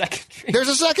that. There's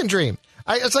a second dream.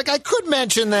 It's like, I could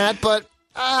mention that, but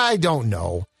I don't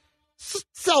know.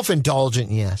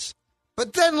 Self-indulgent, yes.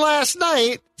 But then last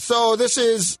night, so this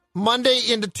is Monday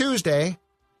into Tuesday,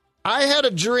 I had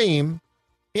a dream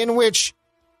in which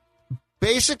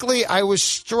basically I was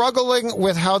struggling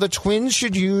with how the Twins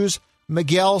should use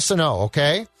Miguel Sano,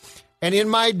 okay? And in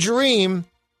my dream,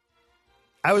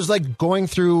 I was like going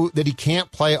through that he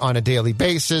can't play on a daily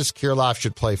basis. Kirilloff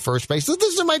should play first base. This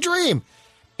is my dream.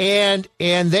 And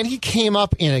then he came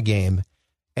up in a game,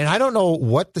 and I don't know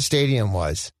what the stadium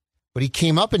was, but he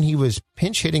came up and he was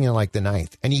pinch hitting in like the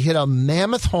ninth, and he hit a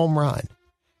mammoth home run.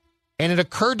 And it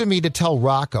occurred to me to tell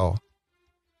Rocco,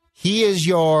 he is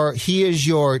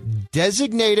your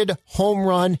designated home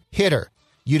run hitter.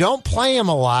 You don't play him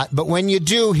a lot, but when you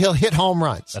do, he'll hit home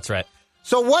runs. That's right.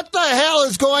 So what the hell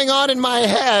is going on in my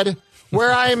head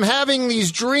where I'm having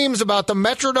these dreams about the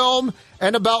Metrodome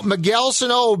and about Miguel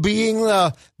Sano being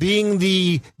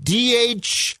the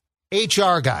DH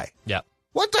HR guy? Yeah.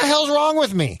 What the hell's wrong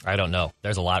with me? I don't know.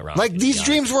 There's a lot wrong. Like, these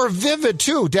dreams were vivid,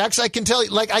 too. Dex, I can tell you,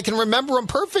 like, I can remember them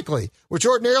perfectly, which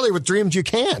ordinarily with dreams you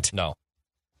can't. No.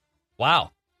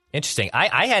 Wow. Interesting.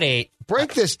 I had a...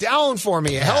 Break this down for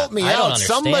me. Yeah, Help me I don't out.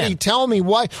 understand. Somebody tell me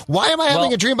why. Why am I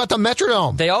having a dream about the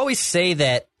Metrodome? They always say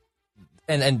that,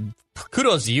 and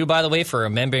kudos to you, by the way, for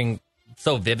remembering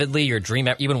so vividly your dream,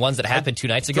 even ones that happened 2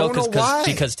 nights ago. Don't know why.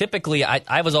 Because typically,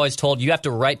 I was always told you have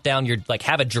to write down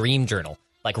have a dream journal.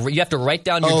 Like, you have to write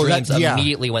down your dreams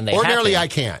immediately when they happen. Ordinarily, I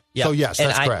can't. Yeah. So, yes,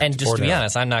 that's correct. And just to be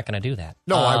honest, I'm not going to do that.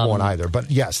 No, I won't either. But,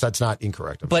 yes, that's not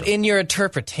incorrect. But in your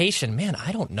interpretation, man,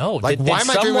 I don't know. Like, why am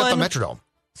I dreaming about the Metrodome?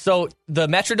 So, the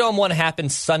Metrodome one happened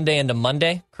Sunday into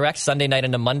Monday, correct? Sunday night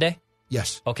into Monday?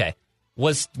 Yes. Okay.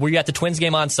 Were you at the Twins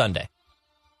game on Sunday?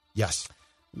 Yes.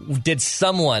 Did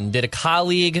a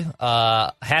colleague,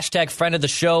 hashtag friend of the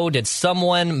show, did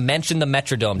someone mention the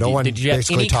Metrodome? No one did you have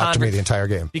basically any talked to me the entire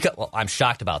game. Because, well, I'm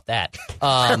shocked about that.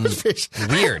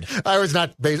 Weird. I was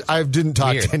not. I didn't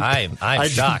talk Weird. to him. I'm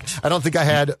shocked. I don't think I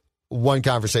had one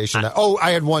conversation.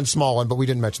 I had one small one, but we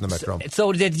didn't mention the Metrodome.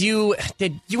 So did you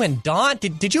and Dawn,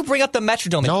 did you bring up the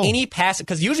Metrodome in any passage?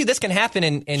 Because usually this can happen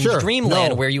in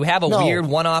Dreamland where you have a weird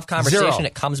one-off conversation.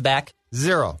 It comes back.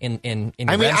 Zero. In your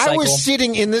I mean, REM I cycle. was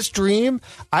sitting in this dream.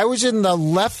 I was in the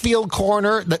left field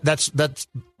corner. That's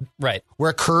right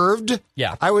where it curved.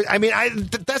 Yeah.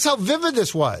 That's how vivid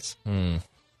this was. I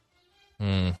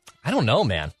don't know,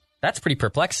 man. That's pretty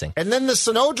perplexing. And then the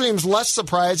Sano dream's less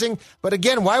surprising. But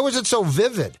again, why was it so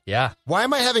vivid? Yeah. Why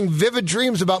am I having vivid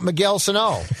dreams about Miguel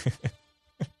Sano?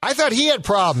 I thought he had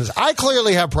problems. I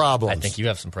clearly have problems. I think you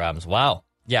have some problems. Wow.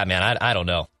 Yeah, man. I don't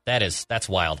know. That's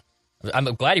wild. I'm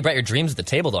glad you brought your dreams to the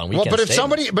table, though. On Weekend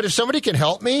Statement. But if somebody can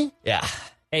help me, yeah.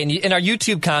 Hey, in our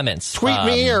YouTube comments, tweet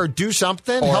me or do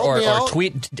something. Help me out. Or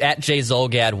tweet at Jay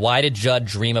Zolgad. Why did Judd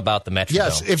dream about the Metrodome?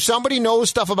 Yes, if somebody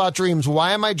knows stuff about dreams,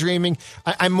 why am I dreaming?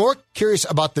 I'm more curious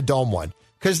about the Dome one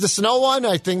because the Snow one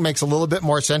I think makes a little bit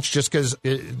more sense just because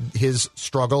his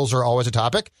struggles are always a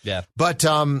topic. Yeah, but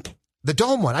the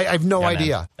Dome one, I have no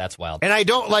idea. Man, that's wild. And I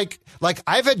don't like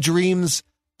I've had dreams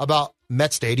about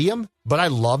Met Stadium, but I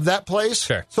love that place.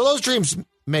 Sure. So those dreams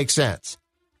make sense.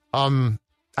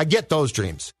 I get those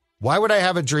dreams. Why would I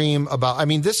have a dream about... I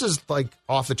mean, this is like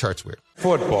off the charts weird.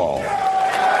 Football.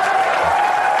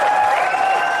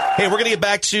 Hey, we're going to get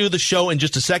back to the show in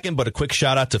just a second, but a quick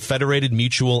shout out to Federated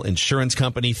Mutual Insurance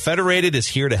Company. Federated is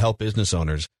here to help business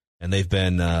owners, and they've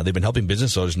been helping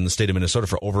business owners in the state of Minnesota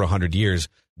for over 100 years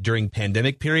during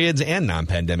pandemic periods and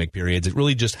non-pandemic periods. It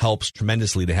really just helps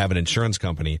tremendously to have an insurance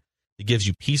company. It gives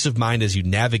you peace of mind as you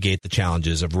navigate the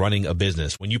challenges of running a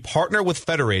business. When you partner with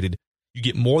Federated, you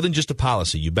get more than just a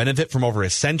policy. You benefit from over a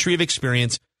century of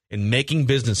experience in making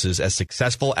businesses as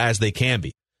successful as they can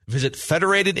be. Visit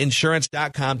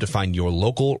federatedinsurance.com to find your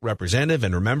local representative.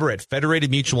 And remember, at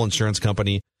Federated Mutual Insurance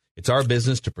Company, it's our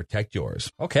business to protect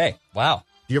yours. Okay. Wow.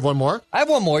 Do you have one more? I have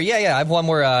one more. Yeah. I have one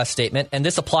more statement, and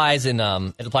this applies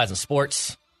in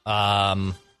sports.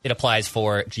 It applies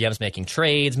for GMs making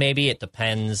trades. Maybe it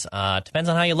depends on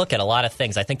how you look at a lot of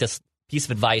things. I think this piece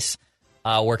of advice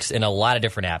works in a lot of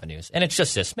different avenues, and it's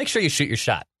just this: make sure you shoot your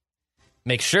shot.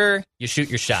 Make sure you shoot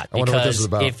your shot, because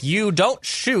if you don't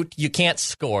shoot, you can't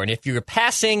score. And if you're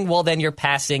passing, well, then you're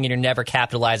passing and you're never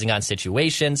capitalizing on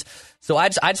situations. So I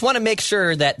just want to make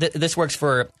sure that this works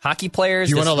for hockey players.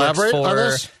 Do you want to elaborate on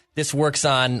this? This works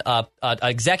on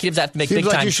executives that have to make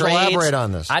big-time trades. Seems like you should elaborate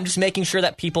on this. I'm just making sure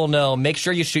that people know, make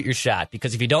sure you shoot your shot,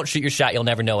 because if you don't shoot your shot, you'll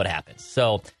never know what happens.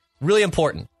 So really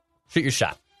important. Shoot your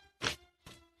shot.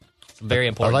 Very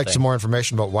important. I'd like some more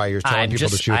information about why you're telling people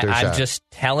to shoot their shot. I'm just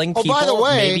telling people, by the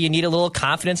way, maybe you need a little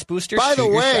confidence booster. By the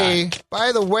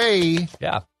way,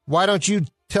 yeah. Why don't you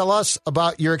tell us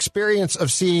about your experience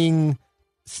of seeing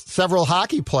several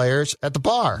hockey players at the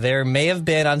bar. There may have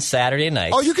been on Saturday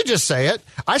night. Oh, you could just say it.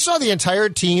 I saw the entire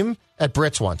team at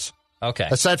Brits once. Okay.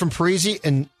 Aside from Parisi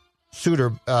and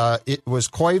Suter, it was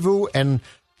Koivu and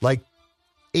like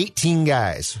 18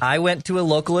 guys. I went to a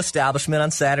local establishment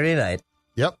on Saturday night.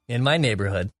 Yep. In my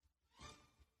neighborhood.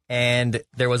 And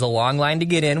there was a long line to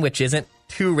get in, which isn't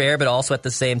too rare, but also at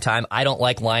the same time, I don't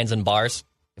like lines in bars.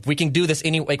 If we can do this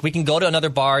like we can go to another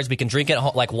bars, we can drink at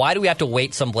home. Like, why do we have to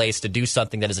wait someplace to do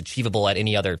something that is achievable at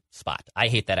any other spot? I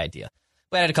hate that idea.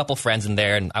 But I had a couple friends in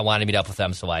there, and I wanted to meet up with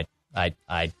them, so I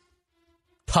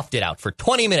toughed it out for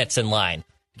 20 minutes in line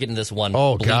to get in this one.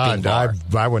 Oh, God, bar.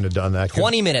 I wouldn't have done that.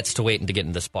 20 minutes to wait to get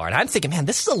in this bar. And I'm thinking, man,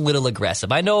 this is a little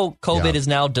aggressive. I know COVID is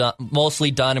now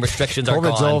mostly done and restrictions are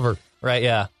gone. COVID's over. Right,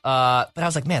 yeah. But I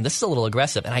was like, man, this is a little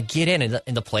aggressive. And I get in,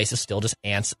 and the place is still just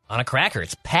ants on a cracker.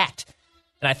 It's packed.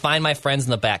 And I find my friends in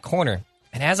the back corner.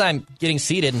 And as I'm getting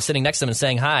seated and sitting next to them and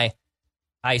saying hi,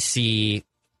 I see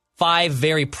 5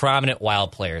 very prominent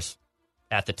Wild players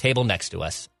at the table next to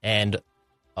us. And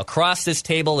across this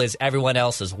table is everyone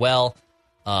else as well.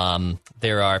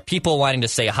 There are people wanting to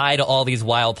say hi to all these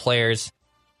Wild players.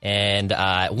 And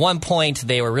at one point,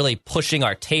 they were really pushing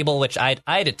our table, which I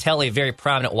had to tell a very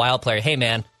prominent Wild player, hey,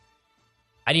 man,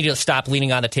 I need you to stop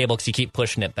leaning on the table because you keep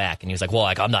pushing it back. And he was like, well,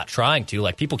 like, I'm not trying to.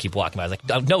 Like, people keep walking by. I was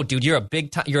like, no, dude, you're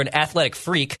you're an athletic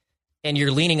freak, and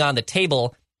you're leaning on the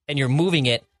table, and you're moving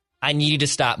it. I need you to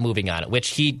stop moving on it,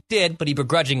 which he did, but he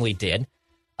begrudgingly did.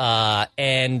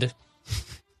 And,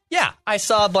 yeah, I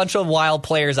saw a bunch of Wild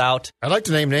players out. I'd like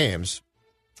to name names.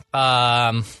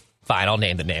 Fine, I'll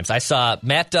name the names. I saw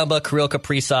Matt Dumba, Kirill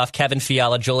Kaprizov, Kevin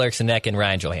Fiala, Joel Eriksson Ek, and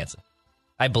Ryan Johansson.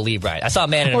 I believe Ryan. I saw a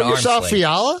man in an arm sling. You saw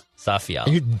Fiala? Saw Fiala.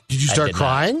 Did you start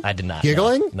crying? I did not.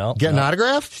 Giggling? No. Getting an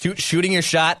autograph? Shooting your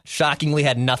shot shockingly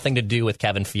had nothing to do with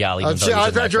Kevin Fiala. I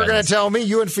thought you were going to tell me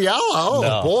you and Fiala. Oh,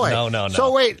 no, boy. No.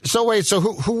 So wait. So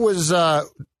who was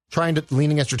trying to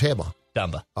lean against your table?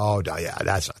 Dumba. Oh, yeah.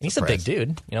 That's not He's a big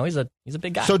dude. You know, he's a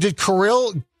big guy. So did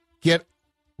Kirill get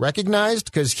recognized?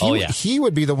 Because he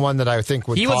would be the one that I think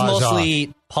would He was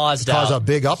mostly paused out. Cause a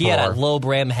big uproar. He had a low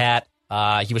brim hat.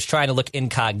 He was trying to look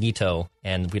incognito,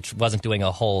 and which wasn't doing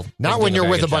a whole. Not when you're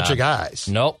with a bunch of guys.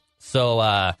 Nope. So,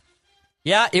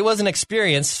 yeah, it was an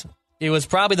experience. It was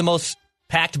probably the most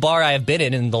packed bar I have been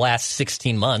in the last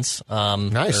 16 months.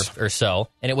 Nice. Or so.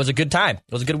 And it was a good time.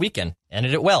 It was a good weekend.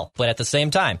 Ended it well. But at the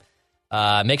same time,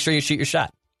 make sure you shoot your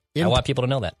shot. I want people to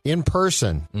know that. In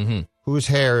person, whose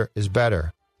hair is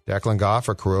better, Declan Goff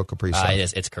or Kirill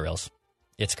Kaprizov? It's Kirill's.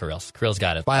 It's Kirill's. Kirill's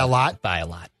got it. By a lot? By a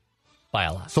lot.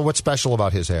 So what's special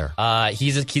about his hair?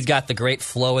 He's got the great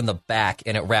flow in the back,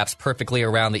 and it wraps perfectly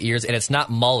around the ears, and it's not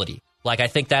mullety. Like, I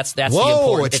think that's the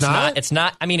important. It's not? It's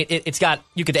not. I mean, it's got,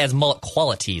 you could add mullet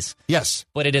qualities. Yes.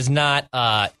 But it is not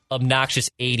obnoxious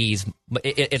 80s.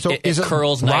 Is it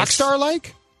curls nice. Rock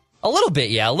star-like? A little bit,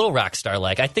 yeah. A little rock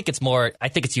star-like. I think it's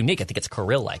unique. I think it's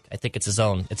Kirill-like. I think it's its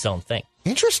own thing.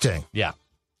 Interesting. Yeah.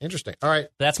 Interesting. All right.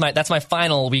 That's my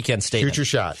final weekend statement. Shoot your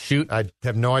shot. Shoot. I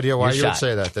have no idea why you would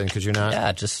say that then, because you're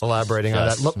not just elaborating on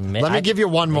that. Let me give you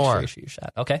one more. Sure you shoot your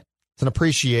shot. Okay. It's an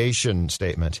appreciation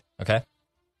statement. Okay.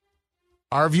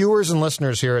 Our viewers and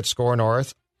listeners here at Score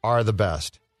North are the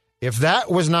best. If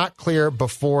that was not clear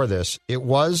before this, it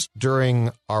was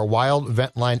during our Wild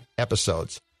Vent Line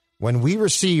episodes when we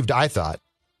received, I thought,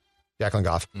 Declan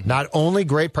Goff, not only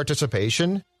great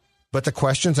participation, but the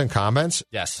questions and comments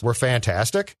were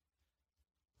fantastic.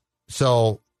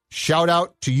 So shout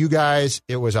out to you guys.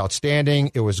 It was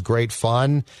outstanding. It was great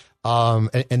fun. And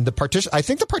I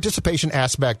think the participation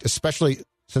aspect, especially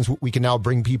since we can now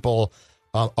bring people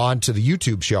onto the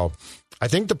YouTube show, I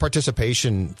think the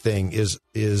participation thing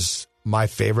is my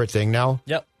favorite thing now.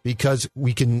 Yep. Because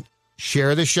we can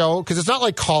share the show, because it's not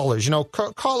like callers. You know,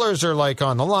 callers are like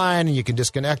on the line and you can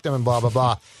disconnect them and blah, blah,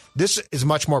 blah. This is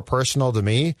much more personal to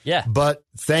me. Yeah. But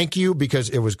thank you, because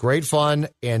it was great fun,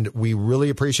 and we really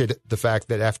appreciate the fact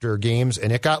that after games,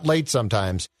 and it got late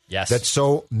sometimes, that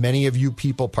so many of you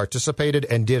people participated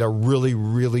and did a really,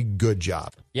 really good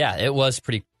job. Yeah, it was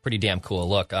pretty damn cool.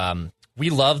 Look,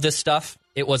 we love this stuff.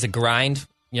 It was a grind.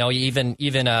 You know,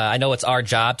 even I know it's our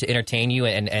job to entertain you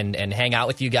and hang out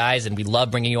with you guys, and we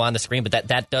love bringing you on the screen, but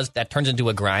that turns into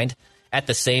a grind. At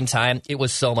the same time, it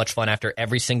was so much fun after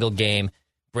every single game,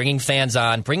 bringing fans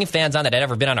on that had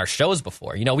ever been on our shows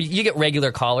before. You know, you get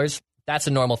regular callers. That's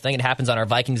a normal thing. It happens on our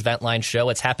Vikings Vent Line show.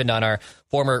 It's happened on our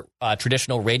former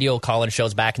traditional radio call-in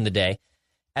shows back in the day.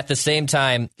 At the same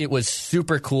time, it was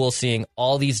super cool seeing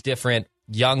all these different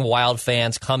young Wild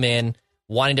fans come in,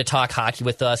 wanting to talk hockey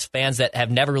with us, fans that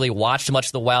have never really watched much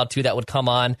of the Wild too that would come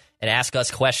on and ask us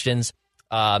questions.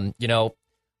 You know,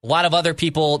 A lot of other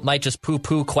people might just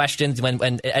poo-poo questions when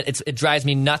it drives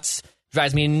me nuts.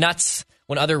 Drives me nuts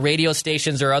when other radio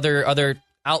stations or other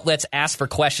outlets ask for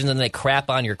questions and they crap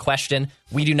on your question.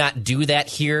 We do not do that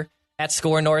here at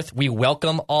Score North. We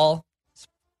welcome all.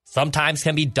 Sometimes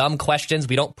can be dumb questions.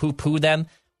 We don't poo-poo them.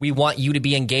 We want you to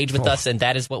be engaged with us, and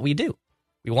that is what we do.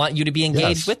 We want you to be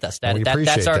engaged with us.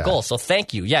 That's our goal. So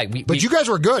thank you. Yeah, but you guys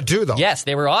were good too, though. Yes,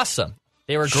 they were awesome.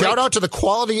 They were great. Shout out to the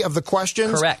quality of the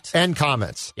questions, correct, and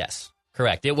comments. Yes,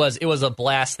 correct. It was a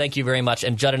blast. Thank you very much.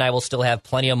 And Judd and I will still have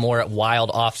plenty of more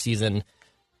wild off-season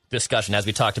discussion, as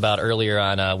we talked about earlier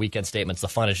on Weekend Statements. The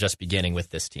fun is just beginning with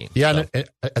this team. Yeah, so. And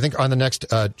I think on the next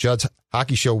Judd's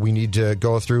Hockey Show, we need to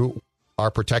go through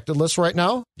our protected list right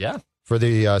now. Yeah. For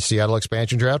the Seattle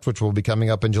expansion draft, which will be coming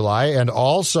up in July. And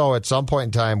also, at some point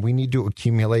in time, we need to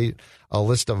accumulate a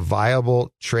list of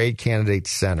viable trade candidate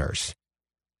centers.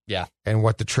 Yeah. And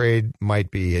what the trade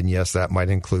might be. And yes, that might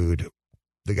include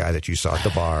the guy that you saw at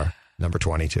the bar, number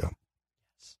 22.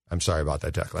 I'm sorry about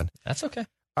that, Declan. That's okay.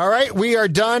 All right, we are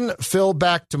done. Phil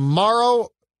back tomorrow.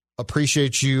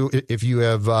 Appreciate you if you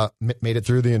have made it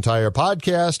through the entire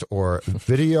podcast or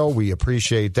video. We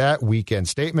appreciate that. Weekend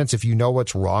Statements. If you know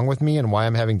what's wrong with me and why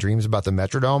I'm having dreams about the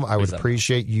Metrodome, I would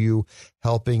appreciate you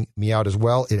helping me out as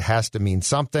well. It has to mean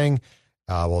something.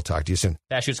 We'll talk to you soon.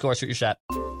 Fast, shoot, score, shoot your shot.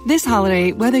 This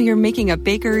holiday, whether you're making a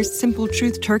Baker's Simple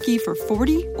Truth turkey for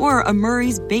 40 or a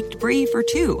Murray's Baked Brie for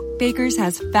 2, Baker's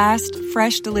has fast,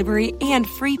 fresh delivery and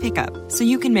free pickup, so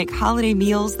you can make holiday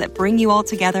meals that bring you all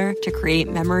together to create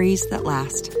memories that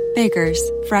last. Baker's,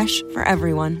 fresh for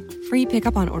everyone. Free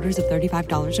pickup on orders of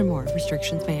 $35 or more.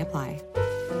 Restrictions may apply.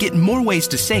 Get more ways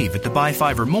to save at the Buy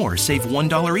 5 or More Save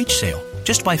 $1 each sale.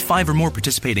 Just buy 5 or more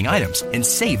participating items and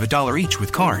save $1 each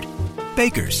with card.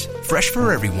 Baker's, fresh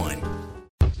for everyone.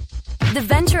 The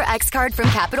Venture X card from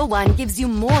Capital One gives you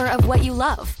more of what you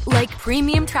love, like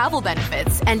premium travel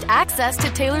benefits and access to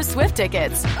Taylor Swift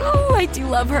tickets. Oh, I do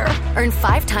love her. Earn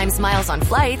 5 times miles on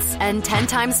flights and 10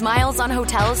 times miles on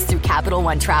hotels through Capital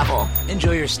One Travel.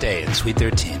 Enjoy your stay in Suite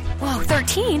 13. Whoa,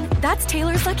 13? That's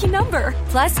Taylor's lucky number.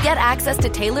 Plus, get access to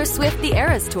Taylor Swift The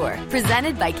Eras Tour,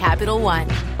 presented by Capital One.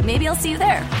 Maybe I'll see you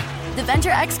there. The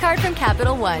Venture X card from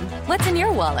Capital One. What's in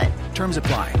your wallet? Terms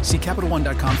apply. See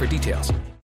CapitalOne.com for details.